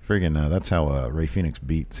 Friggin', that's how Ray Phoenix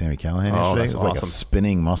beat Sami Callihan yesterday. That's it was awesome. A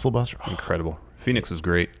spinning muscle buster. Oh, incredible. Phoenix is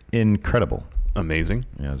great. Incredible. Amazing.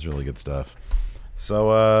 Yeah, it's really good stuff.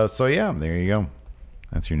 So yeah, there you go.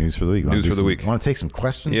 That's your news for the week. News for the week. Want to take some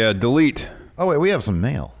questions? Yeah, delete. Oh, wait, we have some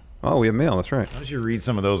mail. Oh, we have mail. That's right. Why don't you read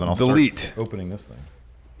some of those and I'll delete. Start opening this thing.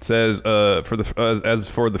 It says, as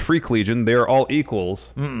for the Freak Legion, they are all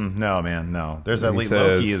equals. No, man, no. There's that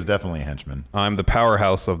Loki is definitely a henchman. I'm the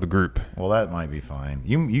powerhouse of the group. Well, that might be fine.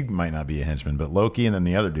 You might not be a henchman, but Loki and then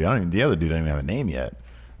the other dude. The other dude doesn't even have a name yet.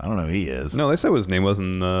 I don't know who he is. No, they said his name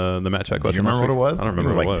wasn't the match chat question. Do you remember what it was? I don't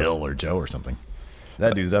remember what it was. Bill or Joe or something.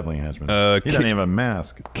 That dude's definitely a henchman. He doesn't even have a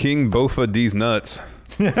mask. King Bofa D's nuts.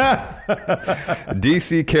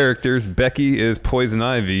 DC characters: Becky is Poison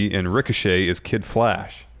Ivy and Ricochet is Kid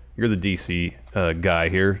Flash. You're the DC guy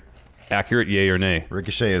here. Accurate, yay or nay?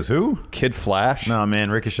 Ricochet is who? Kid Flash? No,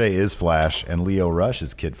 man. Ricochet is Flash, and Leo Rush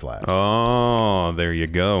is Kid Flash. Oh, there you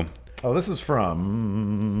go. Oh, this is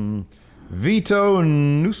from Vito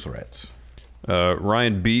Nusret.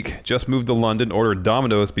 Ryan Beek just moved to London, ordered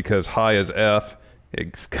Domino's because high as F.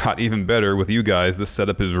 It's got even better with you guys. This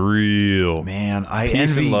setup is real. Man, Peace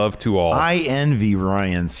envy and love to all. I envy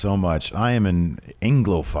Ryan so much. I am an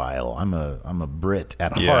Anglophile. I'm a Brit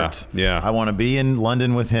at heart. Yeah. I want to be in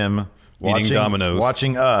London with him, eating Domino's,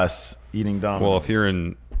 watching us eating Domino's. Well, if you're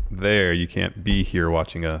in there. You can't be here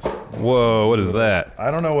watching us. Whoa, what is that?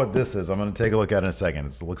 I don't know what this is. I'm going to take a look at it in a second.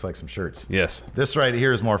 It looks like some shirts. Yes. This right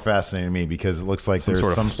here is more fascinating to me because it looks like there's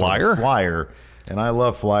sort of some flyer? sort of flyer, and I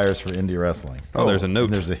love flyers for indie wrestling. Oh, there's a note.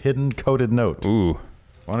 And there's a hidden coded note. Ooh.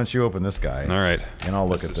 Why don't you open this guy? All right. And I'll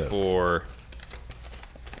look at This this. is for...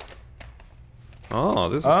 Oh,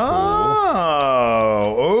 this is cool.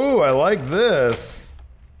 Oh, I like this.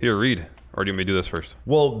 Here, read. Or do you want me to do this first?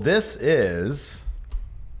 Well, this is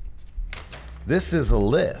a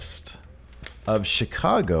list of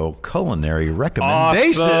Chicago culinary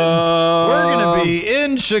recommendations. Awesome. We're going to be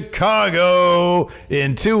in Chicago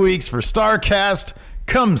in 2 weeks for StarCast.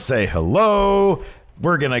 Come say hello.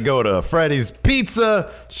 We're going to go to Freddy's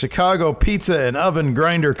Pizza, Chicago Pizza and Oven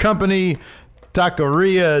Grinder Company,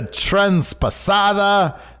 Taqueria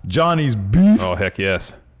Transpasada, Johnny's Beef, Oh, heck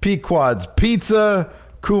yes. Pequod's Pizza,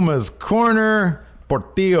 Kuma's Corner,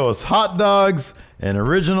 Portillo's Hot Dogs, and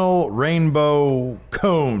Original Rainbow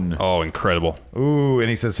Cone. Oh, incredible. Ooh, and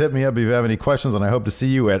he says, hit me up if you have any questions, and I hope to see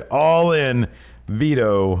you at All In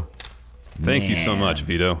Vito. Thank you so much,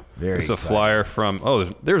 Vito. Very It's a exciting. flyer from... Oh,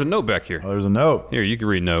 there's a note back here. Oh, there's a note. Here, you can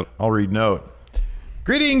read note. I'll read note.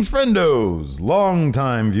 Greetings, friendos.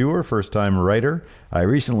 Long-time viewer, first-time writer. I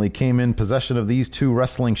recently came in possession of these 2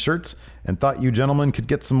 wrestling shirts and thought you gentlemen could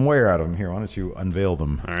get some wear out of them. Here, why don't you unveil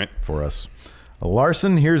them All right. for us?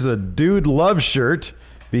 Larson, here's a Dude Love shirt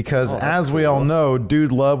because, as we all know,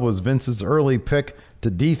 Dude Love was Vince's early pick to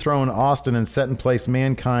dethrone Austin and set in place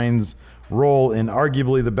Mankind's role in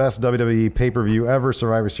arguably the best WWE pay-per-view ever,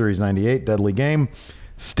 Survivor Series 98, Deadly Game.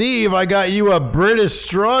 Steve, I got you a British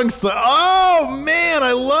Strong Style. Oh, man,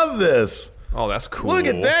 I love this. Oh, that's cool. Look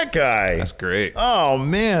at that guy. That's great. Oh,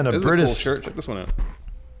 man, This is British... a cool shirt. Check this one out.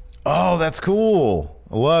 Oh, that's cool.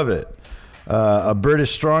 I love it. A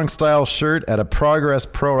British Strong Style shirt at a Progress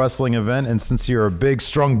Pro Wrestling event. And since you're a big,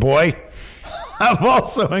 strong boy, I've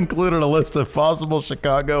also included a list of possible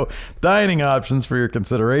Chicago dining options for your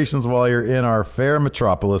considerations while you're in our fair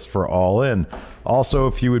metropolis for All In. Also,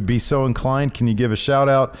 if you would be so inclined, can you give a shout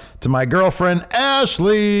out to my girlfriend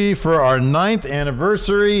Ashley for our 9th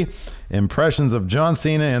anniversary? Impressions of John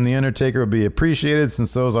Cena and The Undertaker would be appreciated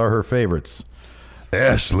since those are her favorites.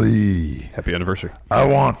 Ashley, Happy anniversary. I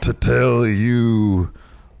want to tell you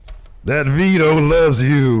that Vito loves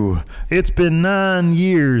you. It's been 9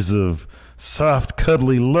 years of soft,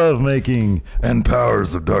 cuddly lovemaking and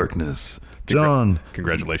powers of darkness. John,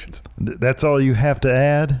 Congratulations. that's all you have to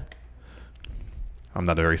add? I'm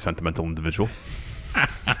not a very sentimental individual.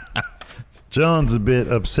 John's a bit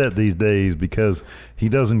upset these days because he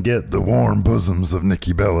doesn't get the warm bosoms of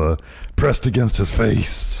Nikki Bella pressed against his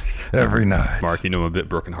face every night. Mark, you know I'm a bit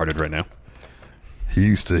brokenhearted right now. He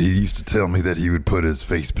used to tell me that he would put his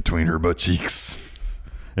face between her butt cheeks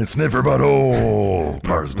and sniff her butthole.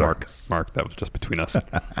 Mark, that was just between us.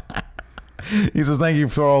 He says, thank you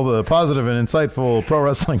for all the positive and insightful pro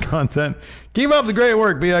wrestling content. Keep up the great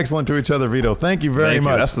work. Be excellent to each other, Vito. Thank you very Thank you.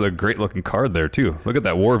 much. That's a great looking card there, too. Look at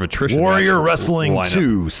that War of Attrition. Warrior match Wrestling lineup.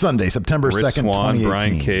 2, Sunday, September Rich 2nd, Swann, 2018.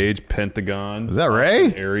 Brian Cage, Pentagon. Is that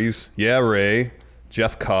Ray? Aries. Yeah, Ray.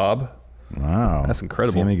 Jeff Cobb. Wow. That's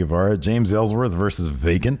incredible. Sammy Guevara, James Ellsworth versus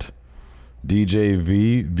Vacant.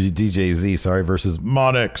 DJZ versus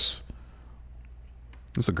Monix.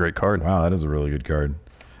 This is a great card. Wow, that is a really good card.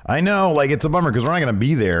 I know, like, it's a bummer because we're not going to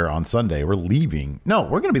be there on Sunday. We're leaving. No,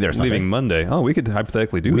 we're going to be there Sunday. Leaving Monday. Oh, we could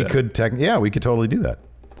hypothetically do We that. could we could totally do that.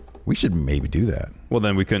 We should maybe do that. Well,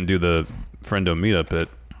 then we couldn't do the Friendo meetup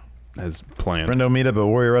as planned. Friendo meetup at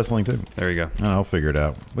Warrior Wrestling too. There you go. I'll figure it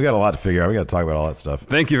out. We got a lot to figure out. We got to talk about all that stuff.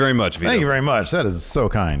 Thank you very much, Vito. Thank you very much. That is so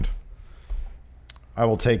kind. I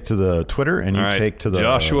will take to the Twitter and you All right. take to the...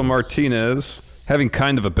 Joshua Martinez. Having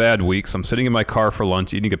kind of a bad week, so I'm sitting in my car for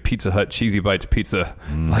lunch eating a Pizza Hut Cheesy Bites pizza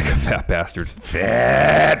like a fat bastard.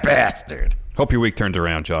 Fat bastard. Hope your week turns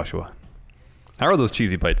around, Joshua. How are those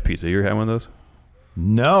Cheesy Bites pizza? You ever had one of those?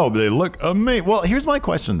 No, but they look amazing. Well, here's my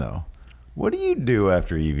question, though. What do you do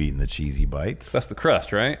after you've eaten the Cheesy Bites? That's the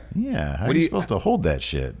crust, right? Yeah. How What are do you you- supposed to hold that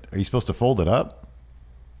shit? Are you supposed to fold it up?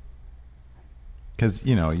 Because,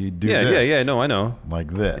 you you do this. Yeah, no, I know.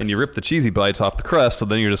 Like this. And you rip the Cheesy Bites off the crust, so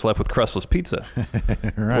then you're just left with crustless pizza.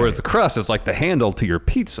 Right. Whereas the crust is like the handle to your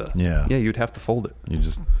pizza. Yeah. Yeah, you'd have to fold it. You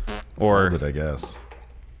just Or fold it, I guess.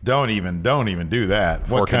 Don't even do that. What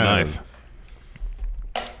fork and kind knife.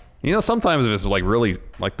 of... You know, sometimes if it's like really,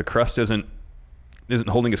 like the crust isn't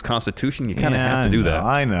holding its constitution, you kind of have to do that.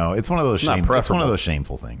 I know. It's one of those Not it's one preferable. of those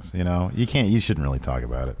shameful things, You shouldn't really talk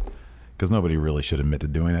about it. Because nobody really should admit to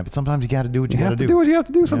doing that. But sometimes you got to do what you got have to do what you have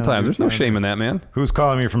to do sometimes. There's no shame in that, man. Who's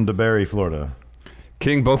calling me from DeBerry, Florida?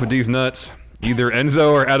 King Bofad's nuts. Either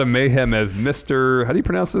Enzo or Adam Mayhem as Mr. How do you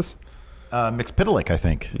pronounce this? Mixpidalic, I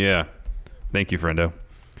think. Yeah. Thank you, friendo.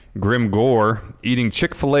 Grim Gore. Eating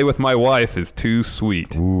Chick-fil-A with my wife is too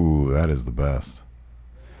sweet. Ooh, that is the best.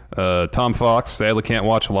 Tom Fox. Sadly can't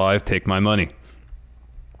watch live. Take my money.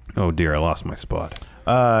 Oh, dear. I lost my spot.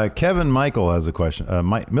 Kevin Michael has a question.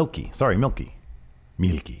 Milky.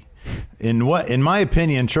 In my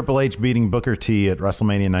opinion, Triple H beating Booker T at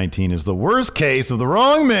WrestleMania 19 is the worst case of the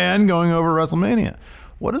wrong man going over WrestleMania.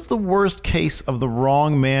 What is the worst case of the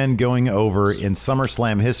wrong man going over in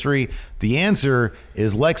SummerSlam history? The answer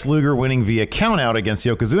is Lex Luger winning via countout against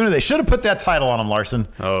Yokozuna. They should have put that title on him, Larson.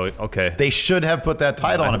 Oh, okay. They should have put that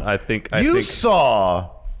title on him. I think you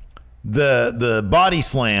saw the body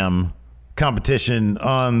slam competition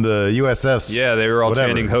on the USS. Yeah, they were all whatever.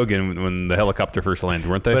 chanting Hogan when the helicopter first landed,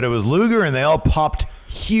 weren't they? But it was Luger, and they all popped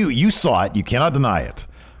huge. You saw it. You cannot deny it.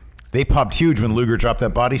 They popped huge when Luger dropped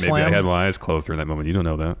that body slam. Maybe I had my eyes closed during that moment. You don't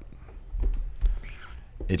know that.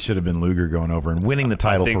 It should have been Luger going over and winning the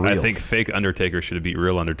title for reals. I think fake Undertaker should have beat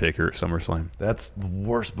real Undertaker at SummerSlam. That's the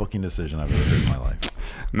worst booking decision I've ever heard in my life.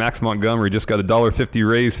 Max Montgomery just got a $1.50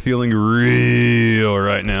 raise, feeling real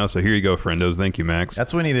right now. So here you go, friendos. Thank you, Max.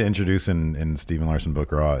 That's what we need to introduce in Stephen Larson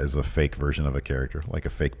Book Raw is a fake version of a character, like a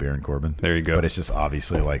fake Baron Corbin. There you go. But it's just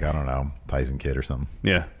obviously like, I don't know, Tyson Kidd or something.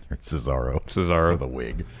 Yeah. Or Cesaro. With a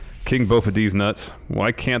wig. King Bofad's nuts.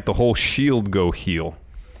 Why can't the whole Shield go heel?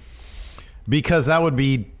 Because that would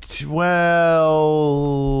be, if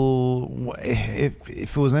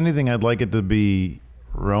it was anything, I'd like it to be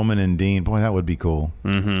Roman and Dean. Boy, that would be cool.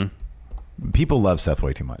 Mm-hmm. People love Seth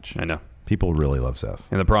way too much. I know. People really love Seth.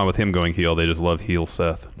 And the problem with him going heel, they just love heel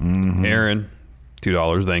Seth. Mm-hmm. Aaron,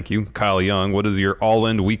 $2, thank you. Kyle Young, what does your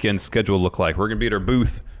all-in weekend schedule look like? We're going to be at our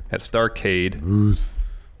booth at Starcade.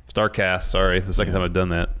 Starcast, sorry. The second time I've done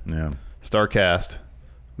that. Yeah. Starcast,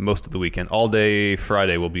 most of the weekend. All day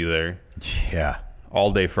Friday we'll be there. Yeah.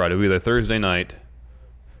 All day Friday. We'll be there Thursday night.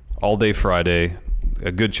 All day Friday.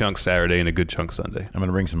 A good chunk Saturday and a good chunk Sunday. I'm going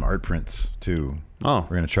to bring some art prints, too. Oh.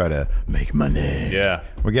 We're going to try to make money. Yeah.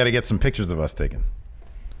 We got to get some pictures of us taken.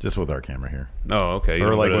 Just with our camera here. Oh, okay.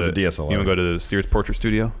 Or like with the DSLR. You want to go to the Sears Portrait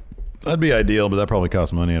Studio? That'd be ideal, but that probably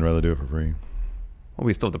costs money. I'd rather do it for free. Well,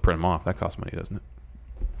 we still have to print them off. That costs money, doesn't it?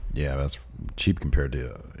 Yeah, that's cheap compared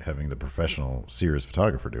to having the professional Sears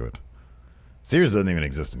photographer do it. Sears doesn't even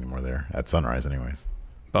exist anymore there. At Sunrise, anyways.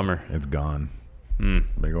 Bummer. It's gone.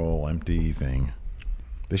 Big old empty thing.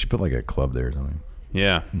 They should put like a club there or something.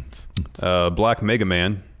 Yeah. Black Mega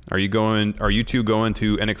Man. Are you two going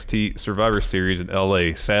to NXT Survivor Series in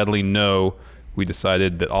LA? Sadly, no. We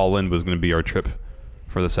decided that All In was going to be our trip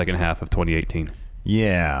for the second half of 2018.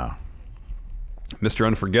 Yeah. Mr.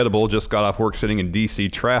 Unforgettable just got off work sitting in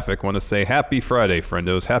DC traffic. Want to say happy Friday,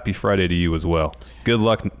 friendos. Happy Friday to you as well. Good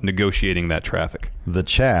luck negotiating that traffic. The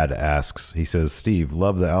Chad asks, he says, Steve,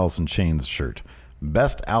 love the Alice in Chains shirt.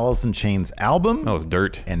 Best Alice in Chains album? Oh, it's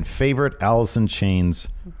Dirt. And favorite Alice in Chains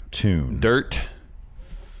tune? Dirt.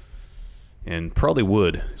 And probably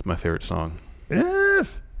Wood is my favorite song. What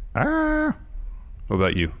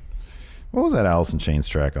about you? What was that Alice in Chains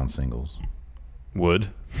track on singles? Wood.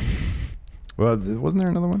 Well, wasn't there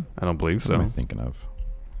another one? I don't believe so. What am I thinking of?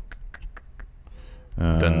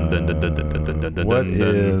 What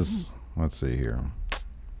is... Let's see here.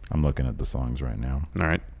 I'm looking at the songs right now. All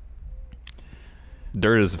right.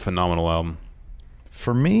 Dirt is a phenomenal album.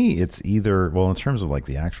 For me, it's either... Well, in terms of like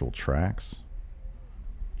the actual tracks...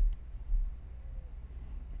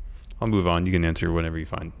 I'll move on. You can answer whenever you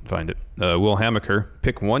find it. Will Hamaker,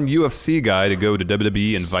 pick one UFC guy to go to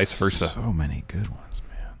WWE and vice versa. So many good ones,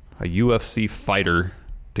 man. A UFC fighter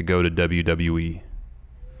to go to WWE.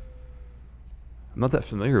 I'm not that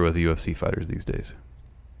familiar with UFC fighters these days.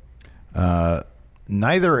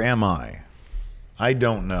 Neither am I. I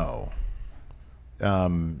don't know.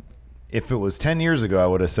 If it was 10 years ago, I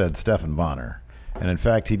would have said Stephan Bonner. And in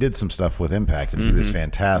fact, he did some stuff with Impact, and he was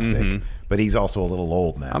fantastic. But he's also a little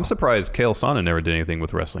old now. I'm surprised Kale Sonnen never did anything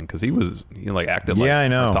with wrestling because he acted like I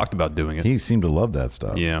know. talked about doing it. He seemed to love that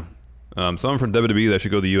stuff. Yeah. Someone from WWE that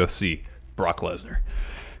should go to the UFC. Brock Lesnar.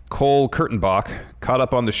 Cole Kurtenbach caught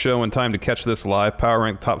up on the show in time to catch this live. Power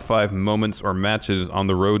rank top 5 moments or matches on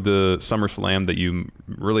the road to SummerSlam that you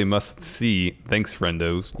really must see. Thanks,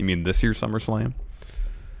 friendos. You mean this year's SummerSlam?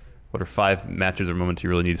 What are 5 matches or moments you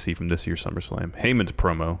really need to see from this year's SummerSlam? Heyman's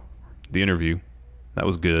promo, the interview, that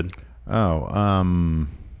was good. Oh,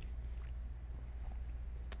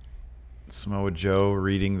 Samoa Joe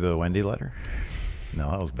reading the Wendy letter? No,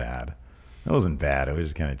 that was bad. That wasn't bad. It was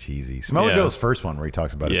just kind of cheesy. Samoa Joe's first one where he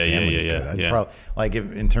talks about his family is good. I'd probably, like,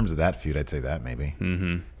 in terms of that feud, I'd say that maybe.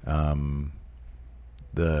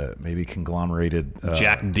 the maybe conglomerated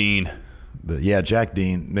Jack Dean. Jack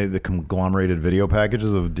Dean, the conglomerated video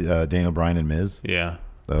packages of Daniel Bryan and Miz. Yeah.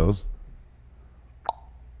 Those.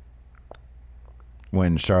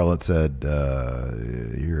 When Charlotte said,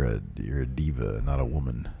 "You're a diva, not a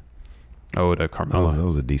woman." Oh, to Carmella. That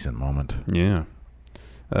was a decent moment. Yeah.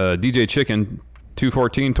 DJ Chicken,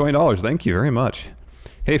 $214, $20. Thank you very much.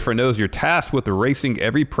 Hey, friendos, you're tasked with erasing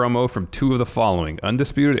every promo from two of the following: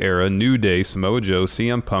 Undisputed Era, New Day, Samoa Joe,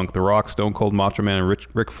 CM Punk, The Rock, Stone Cold Macho Man, and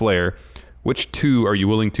Ric Flair. Which two are you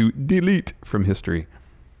willing to delete from history?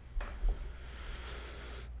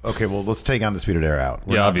 Okay, well, let's take Undisputed Era out.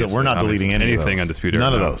 Obviously. We're not deleting anything Undisputed Era.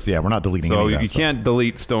 None of those. Yeah, we're not deleting so any of that you stuff. can't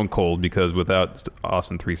delete Stone Cold because without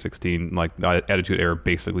Austin 316, like Attitude Era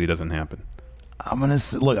basically doesn't happen. I'm gonna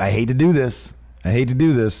look. I hate to do this. I'm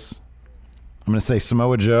gonna say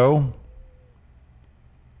Samoa Joe.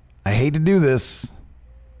 I hate to do this.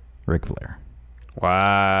 Ric Flair.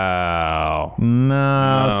 Wow.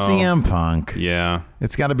 No, CM Punk. Yeah.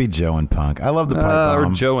 It's got to be Joe and Punk. I love the pipe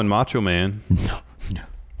bomb. Or Joe and Macho Man.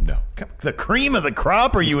 No. The cream of the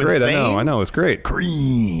crop? Are you great, insane? I know. It's great.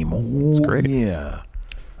 Cream. Oh, it's great. Yeah.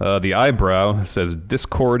 The eyebrow says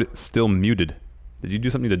Discord still muted. Did you do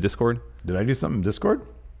something to Discord? Did I do something to Discord?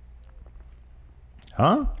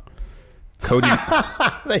 Huh? Cody.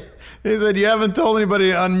 They said you haven't told anybody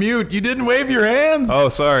to unmute. You didn't wave your hands. Oh,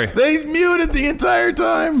 sorry. They muted the entire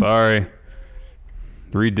time. Sorry.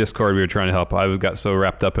 Read Discord. We were trying to help. I got so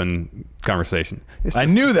wrapped up in conversation. I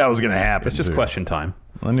knew that was going to happen. It's just question time.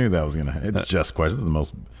 I knew that was going to happen. It's just question. It's the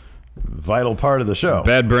most vital part of the show.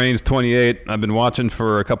 Bad Brains 28. I've been watching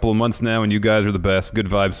for a couple of months now, and you guys are the best. Good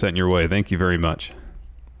vibes sent your way. Thank you very much.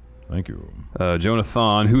 Thank you.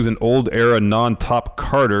 Jonathan, who's an old era non-top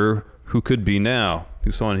Carter who could be now?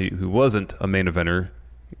 Who's someone who wasn't a main eventer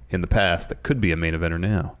in the past that could be a main eventer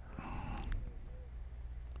now?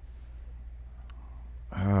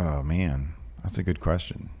 Oh, man. That's a good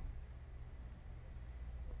question.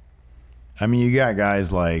 I mean, you got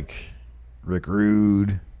guys like Rick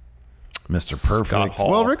Rude, Mr. Perfect. Scott Hall.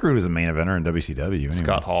 Well, Rick Rude was a main eventer in WCW. Anyways.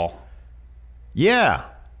 Scott Hall. Yeah.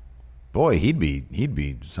 Boy, he'd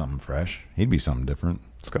be something fresh. He'd be something different.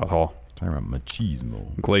 Scott Hall. Talking about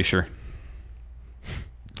machismo. Glacier.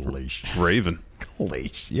 Raven.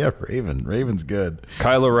 Glacier. Yeah, Raven. Raven's good.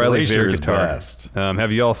 Kyle O'Reilly, Glacier Vader is guitar. best.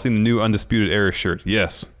 Have you all seen the new Undisputed Era shirt?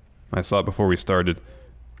 Yes. I saw it before we started.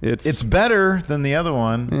 It's better than the other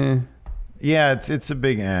one. Yeah, it's a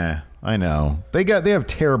big I know. They have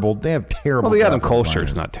terrible. Well, the Adam Cole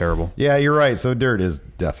shirt's not terrible. Yeah, you're right. So Dirt is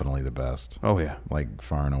definitely the best. Oh yeah, like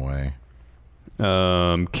far and away.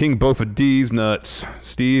 King Bofa D's nuts.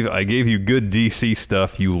 Steve, I gave you good DC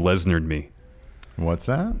stuff. You Lesnared me. What's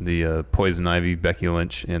that? The Poison Ivy, Becky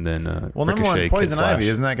Lynch, and then well, Ricochet, number one, Poison Kid Flash. Ivy.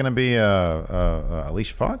 Isn't that going to be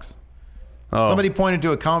Alicia Fox? Oh. Somebody pointed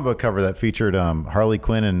to a comic book cover that featured Harley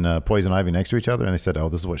Quinn and Poison Ivy next to each other, and they said, "Oh,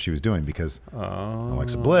 this is what she was doing because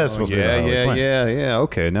Alexa Bliss was supposed to be Harley Quinn." Yeah.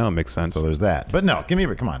 Okay, now it makes sense. So there's that. But no,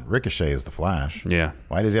 come on. Ricochet is the Flash. Yeah.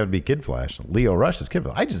 Why does he have to be Kid Flash? Leo Rush is Kid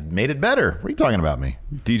Flash. I just made it better. What are you talking about me?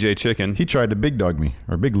 DJ Chicken. He tried to big dog me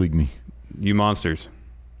or big league me. You monsters.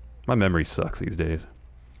 My memory sucks these days.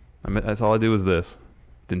 That's all I do is this.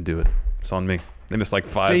 Didn't do it. It's on me. They missed like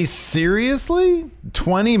 5. They seriously?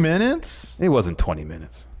 20 minutes? It wasn't 20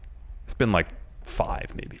 minutes. It's been like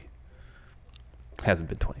 5 maybe. It hasn't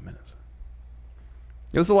been 20 minutes.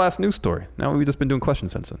 It was the last news story. Now we've just been doing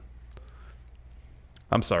questions since then.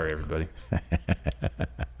 I'm sorry, everybody.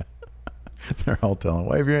 They're all telling.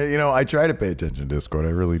 Well, I try to pay attention to Discord. I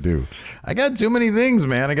really do. I got too many things,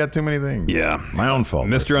 man. I got too many things. Yeah. My own fault.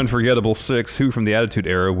 Mr. Unforgettable 6, who from the Attitude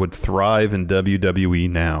Era would thrive in WWE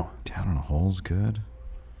now? Down in a Hole's good.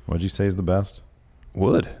 What'd you say is the best?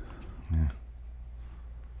 Would. Yeah.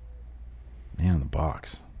 Man in the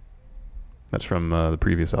Box. That's from the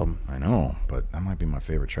previous album. I know, but that might be my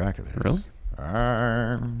favorite track of theirs. Really?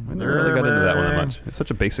 I never really got into that one that much. It's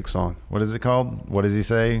such a basic song. What is it called? What does he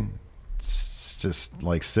say? It's just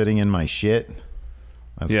like sitting in my shit.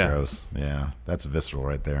 That's gross. Yeah, that's visceral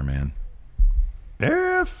right there, man.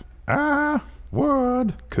 If I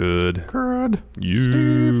could you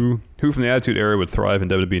Steve. Who from the Attitude Era would thrive in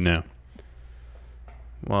WWE now?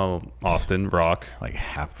 Well, Austin, Rock, like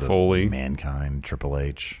half the Foley, Mankind, Triple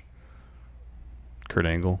H, Kurt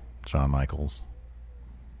Angle, Shawn Michaels.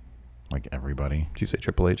 Like everybody. Did you say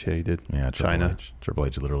Triple H? Yeah, you did. Yeah, China. Triple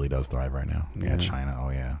H literally does thrive right now. Yeah, China. Oh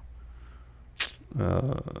yeah.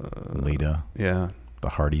 Lita. Yeah. The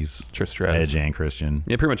Hardys. Trish Stratus. Edge and Christian.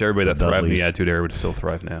 Yeah, pretty much everybody that thrived in the Attitude Era would still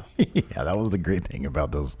thrive now. Yeah, that was the great thing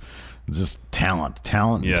about those. Just talent.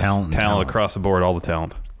 Yes, talent across the board, all the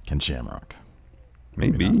talent. Ken Shamrock.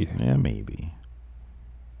 Maybe. Yeah, maybe.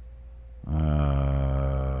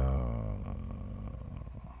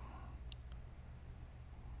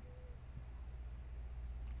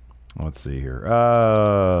 Let's see here.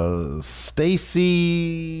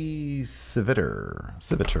 Stacy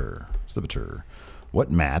Civiter. What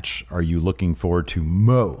match are you looking forward to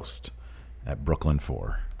most at Brooklyn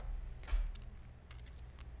 4?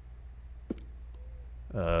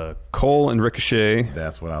 Cole and Ricochet.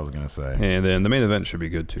 That's what I was going to say. And then the main event should be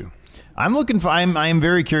good too. I'm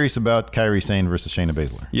very curious about Kairi Sane versus Shayna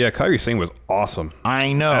Baszler. Yeah, Kairi Sane was awesome.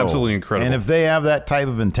 I know. Absolutely incredible. And if they have that type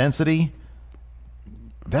of intensity,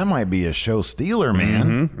 that might be a show stealer,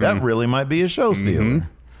 man. That really might be a show stealer.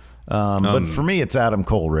 But for me, it's Adam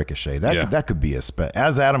Cole Ricochet. That could be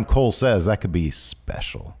as Adam Cole says, that could be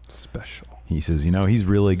special. He says, he's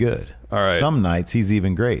really good. All right. Some nights he's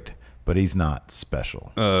even great, but he's not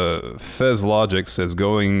special. Fez Logic says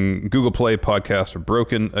Google Play podcasts are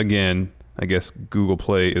broken again. I guess Google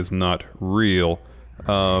Play is not real.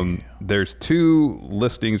 There's 2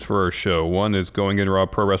 listings for our show. One is Going In Raw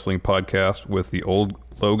Pro Wrestling Podcast with the old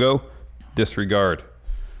logo. Disregard.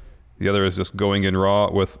 The other is just Going In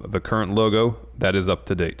Raw with the current logo. That is up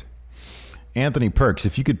to date. Anthony Perks,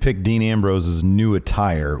 if you could pick Dean Ambrose's new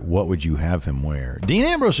attire, what would you have him wear? Dean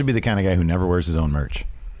Ambrose should be the kind of guy who never wears his own merch.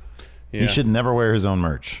 Yeah. He should never wear his own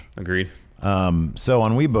merch. Agreed. So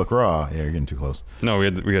on We Book Raw, yeah, you're getting too close. No,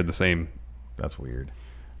 we had the same. That's weird.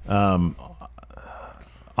 On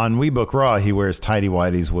We Book Raw, he wears tighty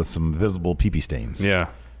whities with some visible pee-pee stains. Yeah.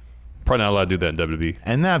 Probably not allowed to do that in WWE.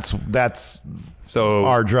 And that's so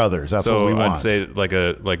our druthers. That's what we want. I'd say like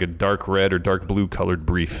a dark red or dark blue colored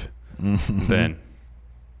brief. Then,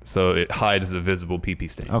 so it hides the visible pee-pee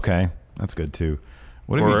stains. Okay, that's good too.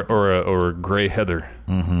 Or a gray heather.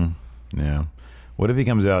 Yeah. What if he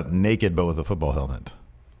comes out naked but with a football helmet?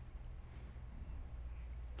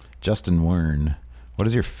 Justin Wern, what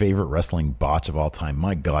is your favorite wrestling botch of all time?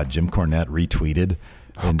 My God, Jim Cornette retweeted.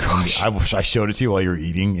 And I wish I showed it to you while you were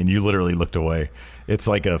eating, and you literally looked away. It's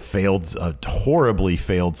like a horribly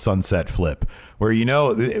failed sunset flip, where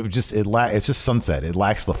it's just sunset. It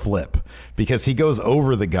lacks the flip because he goes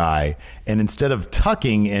over the guy, and instead of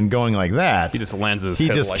tucking and going like that, he just lands his he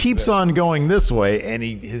head just like keeps this. On going this way, and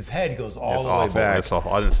his head goes all the way back. It's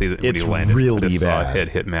awful. I didn't see that when It's he landed. really I just saw bad. a head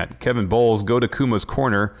hit Matt. Kevin Bowles, go to Kuma's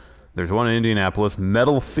Corner. There's one in Indianapolis,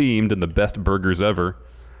 metal themed and the best burgers ever.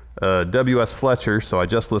 W.S. Fletcher, so I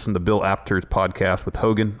just listened to Bill Apter's podcast with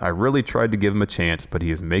Hogan. I really tried to give him a chance, but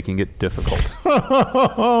he is making it difficult.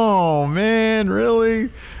 Oh, man,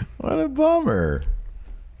 really? What a bummer.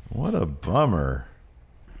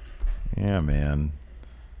 Yeah, man.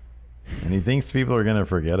 And he thinks people are going to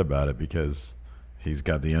forget about it because he's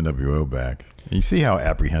got the NWO back. You see how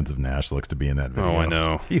apprehensive Nash looks to be in that video? Oh, I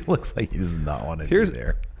know. He looks like he does not want to be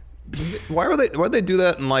there. Why'd they do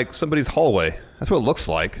that in like somebody's hallway? That's what it looks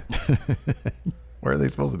like. Where are they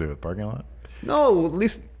supposed to do it? Parking lot? No, at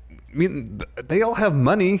least they all have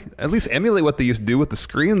money. At least emulate what they used to do with the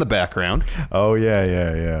screen in the background. Oh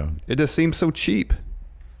yeah. It just seems so cheap.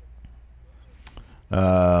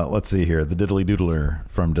 Let's see here. The Diddly Doodler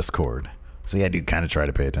from Discord. See, I do kind of try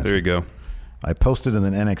to pay attention. There you go. I posted in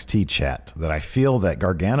the NXT chat that I feel that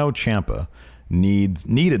Gargano Ciampa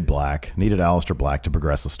needed Aleister Black to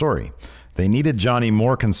progress the story. They needed Johnny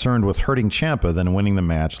more concerned with hurting Ciampa than winning the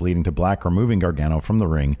match, leading to Black removing Gargano from the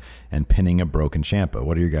ring and pinning a broken Ciampa.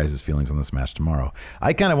 What are your guys' feelings on this match tomorrow?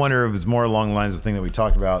 I kind of wonder if it's more along the lines of the thing that we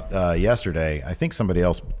talked about yesterday. I think somebody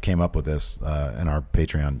else came up with this in our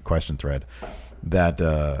Patreon question thread, that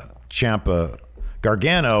Ciampa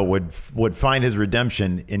Gargano would find his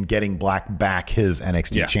redemption in getting Black back his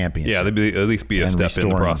NXT championship. Yeah, there'd at least be a step in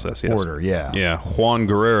the process. Yes. Order, yeah. Yeah, Juan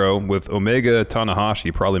Guerrero with Omega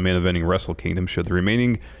Tanahashi probably main eventing Wrestle Kingdom. Should the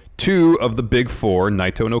remaining 2 of the big 4,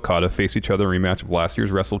 Naito and Okada, face each other in a rematch of last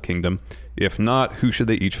year's Wrestle Kingdom? If not, who should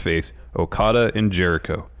they each face? Okada and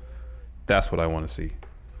Jericho. That's what I want to see.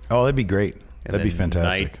 Oh, that'd be great. That'd be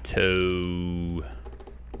fantastic. Naito.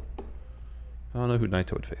 I don't know who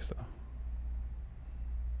Naito would face, though.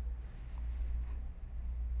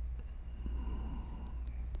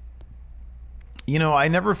 I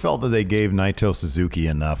never felt that they gave Naito Suzuki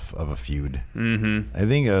enough of a feud. Mm-hmm. I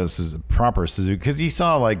think this is a proper Suzuki, because you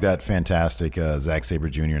saw like that fantastic Zack Sabre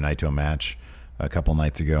Jr. Naito match a couple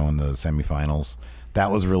nights ago in the semifinals.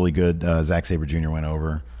 That was really good. Zack Sabre Jr. went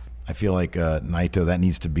over. I feel like Naito, that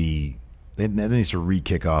needs to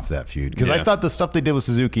re-kick off that feud, because I thought the stuff they did with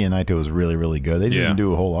Suzuki and Naito was really, really good. They just didn't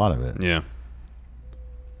do a whole lot of it. Yeah.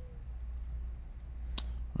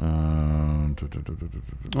 Uh,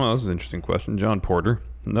 Well, this is an interesting question. John Porter.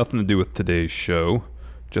 Nothing to do with today's show.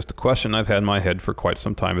 Just a question I've had in my head for quite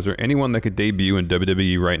some time. Is there anyone that could debut in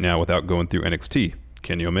WWE right now without going through NXT?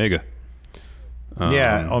 Kenny Omega.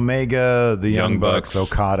 Omega, the Young Bucks,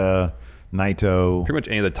 Okada, Naito. Pretty much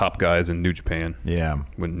any of the top guys in New Japan. Yeah.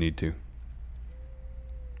 Wouldn't need to.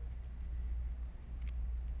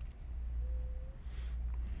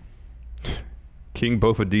 King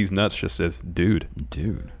Bofa D's Nuts just says, dude.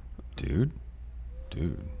 The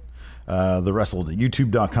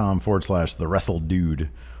YouTube.com/The Wrestle Dude.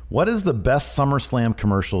 What is the best SummerSlam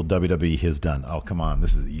commercial WWE has done? Oh, come on.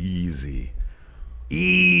 This is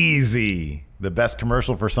easy. The best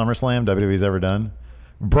commercial for SummerSlam WWE's ever done?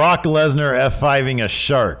 Brock Lesnar F5ing a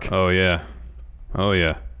shark. Oh, yeah.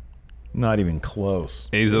 Not even close.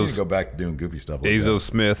 We need to go back to doing goofy stuff like Azo that.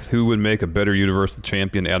 Smith, who would make a better Universal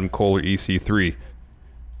Champion, Adam Cole or EC3?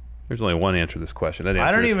 There's only one answer to this question. That answer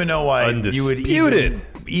I don't even know why you would even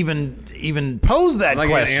pose that I'm not question.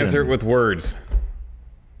 going to answer it with words.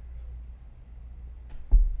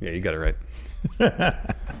 Yeah, you got it right.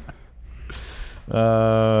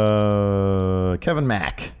 Kevin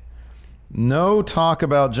Mack. No talk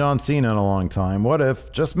about John Cena in a long time. What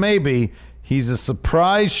if, just maybe, he's a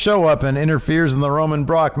surprise show up and interferes in the Roman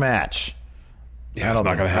Brock match? Yeah, it's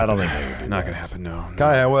not going to happen. I don't think they would do Not that. going to happen, no.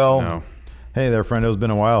 Kaya, well, No. hey there, friendo. It's been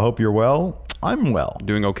a while. Hope you're well. I'm well.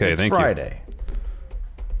 Doing okay, It's thank you. Friday.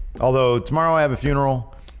 Although tomorrow I have a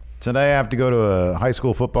funeral. Today I have to go to a high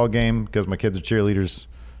school football game because my kids are cheerleaders.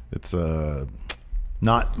 It's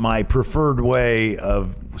not my preferred way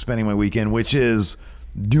of spending my weekend, which is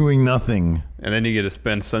doing nothing. And then you get to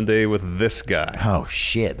spend Sunday with this guy. Oh,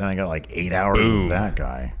 shit. Then I got like 8 hours Boom. of that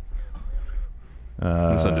guy.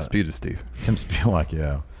 That's undisputed, Steve. Tim Spielak,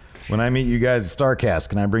 yeah. When I meet you guys at StarCast,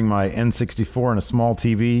 can I bring my N64 and a small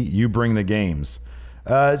TV? You bring the games.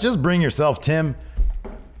 Just bring yourself, Tim.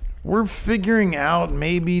 We're figuring out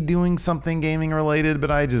maybe doing something gaming related,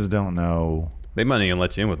 but I just don't know. They might even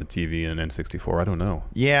let you in with the TV and an N64. I don't know.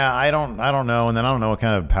 Yeah, I don't know, and then I don't know what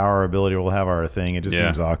kind of power ability we'll have our thing. It just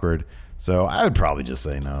seems awkward. So I would probably just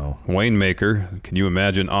say no. Wayne Maker, can you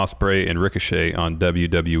imagine Ospreay and Ricochet on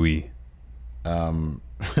WWE?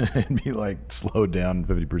 It'd be like slowed down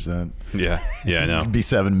 50%. Yeah, I know. It'd be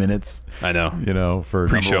 7 minutes. I know. You know, for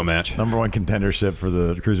Pre-show match. Number one contendership for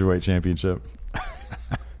the Cruiserweight Championship.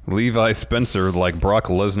 Levi Spencer, like Brock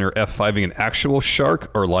Lesnar F5ing an actual shark,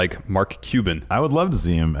 or like Mark Cuban? I would love to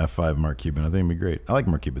see him F5 Mark Cuban. I think it'd be great. I like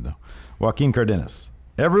Mark Cuban, though. Joaquin Cardenas.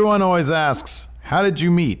 Everyone always asks, how did you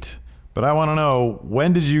meet? But I want to know,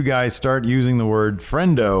 when did you guys start using the word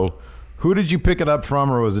friendo? Who did you pick it up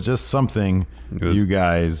from, or was it just something you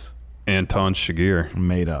guys Anton Chigurh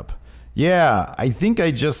made up? Yeah, I think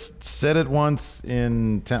I just said it once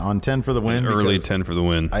on 10 for the Win. Early 10 for the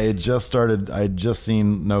Win. I had just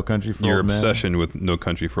seen No Country for Your Old Men. obsession with No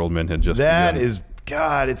Country for Old Men had just That begun. is,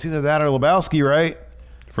 God, it's either that or Lebowski, right?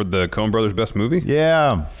 For the Coen Brothers Best Movie?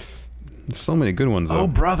 Yeah. So many good ones, though. Oh,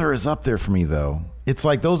 Brother is up there for me, though. It's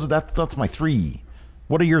like that's my 3.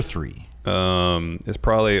 What are your 3? It's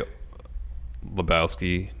probably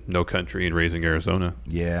Lebowski, No Country, and Raising Arizona.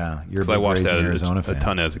 Yeah, you're a Because I big watched Raising that Arizona a fan.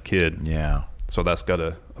 ton as a kid. Yeah. So that's got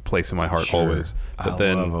a place in my heart Sure. always. But I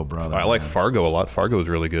then love Oh Brother, I like man. Fargo a lot. Fargo is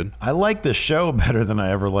really good. I like the show better than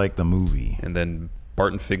I ever liked the movie. And then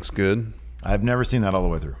Barton Fink's good. I've never seen that all the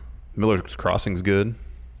way through. Miller's Crossing's good.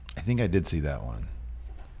 I think I did see that one.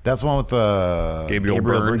 That's one with Gabriel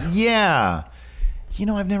Byrne. Yeah. You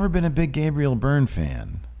know, I've never been a big Gabriel Byrne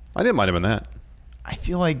fan. I didn't mind him in that. I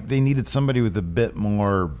feel like they needed somebody with a bit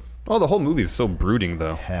more Oh, the whole movie is so brooding,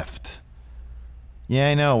 though. heft. Yeah,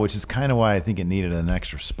 I know, which is kind of why I think it needed an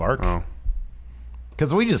extra spark. Oh.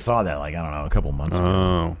 Because we just saw that, like, I don't know, a couple months ago.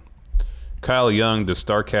 Oh. Kyle Young, does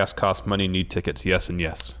StarCast cost money? Need tickets? Yes and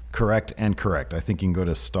yes. Correct and correct. I think you can go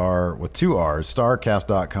to Star with 2 R's,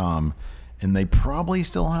 starcast.com, and they probably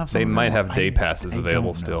still have some. They might have day I passes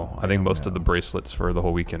available don't still. know. I think don't most of know. the bracelets for the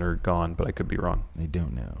whole weekend are gone, but I could be wrong. I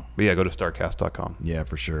don't know. But yeah, go to StarCast.com. Yeah,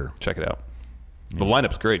 for sure. Check it out. The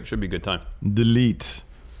lineup's great. Should be a good time. Delete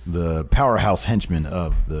the powerhouse henchman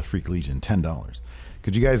of the Freak Legion, $10.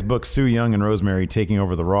 Could you guys book Sue Young and Rosemary taking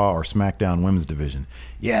over the Raw or SmackDown women's division?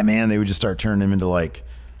 Yeah, man, they would just start turning them into like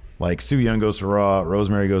Sue Young goes to Raw,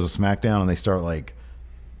 Rosemary goes to SmackDown, and they start like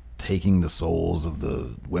taking the souls of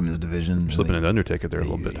the women's division. Slipping an Undertaker there a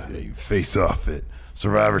little bit. They face off at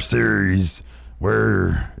Survivor Series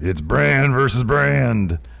where it's brand versus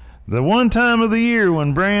brand. The one time of the year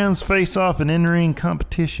when brands face off in in-ring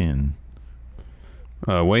competition.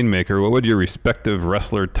 Wayne Maker, what would your respective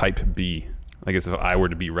wrestler type be? I guess if I were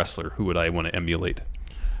to be wrestler, who would I want to emulate?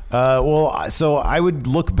 So I would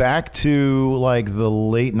look back to like the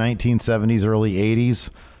late 1970s, early 80s.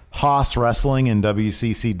 Haas wrestling in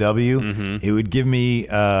WCCW, it would give me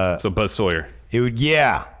So Buzz Sawyer. it would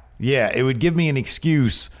it would give me an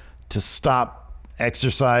excuse to stop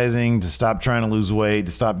exercising, to stop trying to lose weight,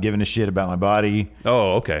 to stop giving a shit about my body,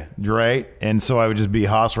 Oh, okay. right? And so I would just be a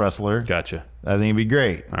Haas wrestler. Gotcha. I think it'd be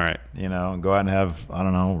great. All right. You know, go out and have, I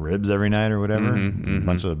don't know, ribs every night or whatever, a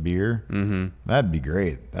bunch of beer. That'd be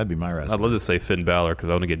great. That'd be my wrestling. I'd love to say Finn Balor because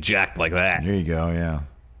I want to get jacked like that. There you go, yeah.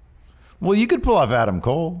 Well, you could pull off Adam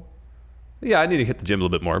Cole. Yeah, I need to hit the gym a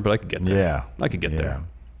little bit more, but I could get there. Yeah. I could get there.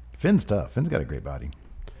 Finn's tough. Finn's got a great body.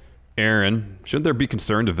 Aaron, should there be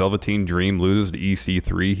concern if Velveteen Dream loses to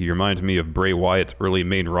EC3? He reminds me of Bray Wyatt's early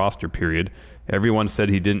main roster period. Everyone said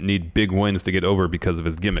he didn't need big wins to get over because of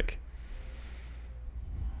his gimmick.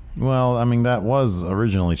 Well, I mean, that was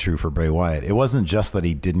originally true for Bray Wyatt. It wasn't just that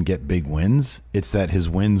he didn't get big wins. It's that his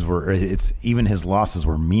wins were, even his losses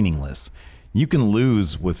were meaningless. You can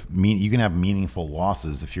lose you can have meaningful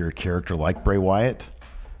losses if you're a character like Bray Wyatt.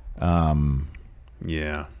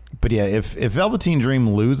 Yeah. But yeah, if Velveteen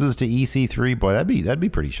Dream loses to EC3, boy, that'd be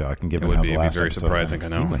pretty shocking given how the last very episode surprising.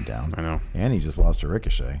 of I know. NXT went down. I know. And he just lost to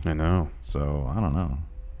Ricochet. I know. So I don't know.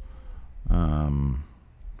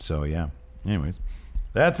 So yeah. Anyways,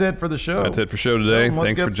 that's it for the show. That's it for show today. Let's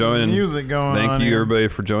Thanks get for some joining. music going Thank on you, here. everybody,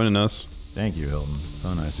 for joining us. Thank you, Hilton.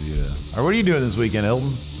 So nice of you to. All right, what are you doing this weekend,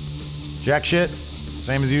 Hilton? Jack shit?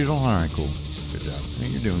 Same as usual? All right, cool. Good job. I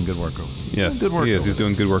think you're doing good work over there. Yes, Good work he is. over He's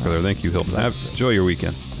doing good work over there. Thank you, Hilton. Enjoy your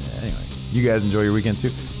weekend. Anyway, you guys enjoy your weekend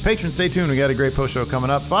too. Patrons, stay tuned. We got a great post show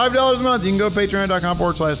coming up. $5 a month. You can go to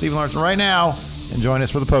patreon.com/Stephen Larson right now and join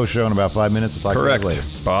us for the post show in about 5 minutes. We'll talk to you Correct. guys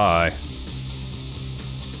later. Bye.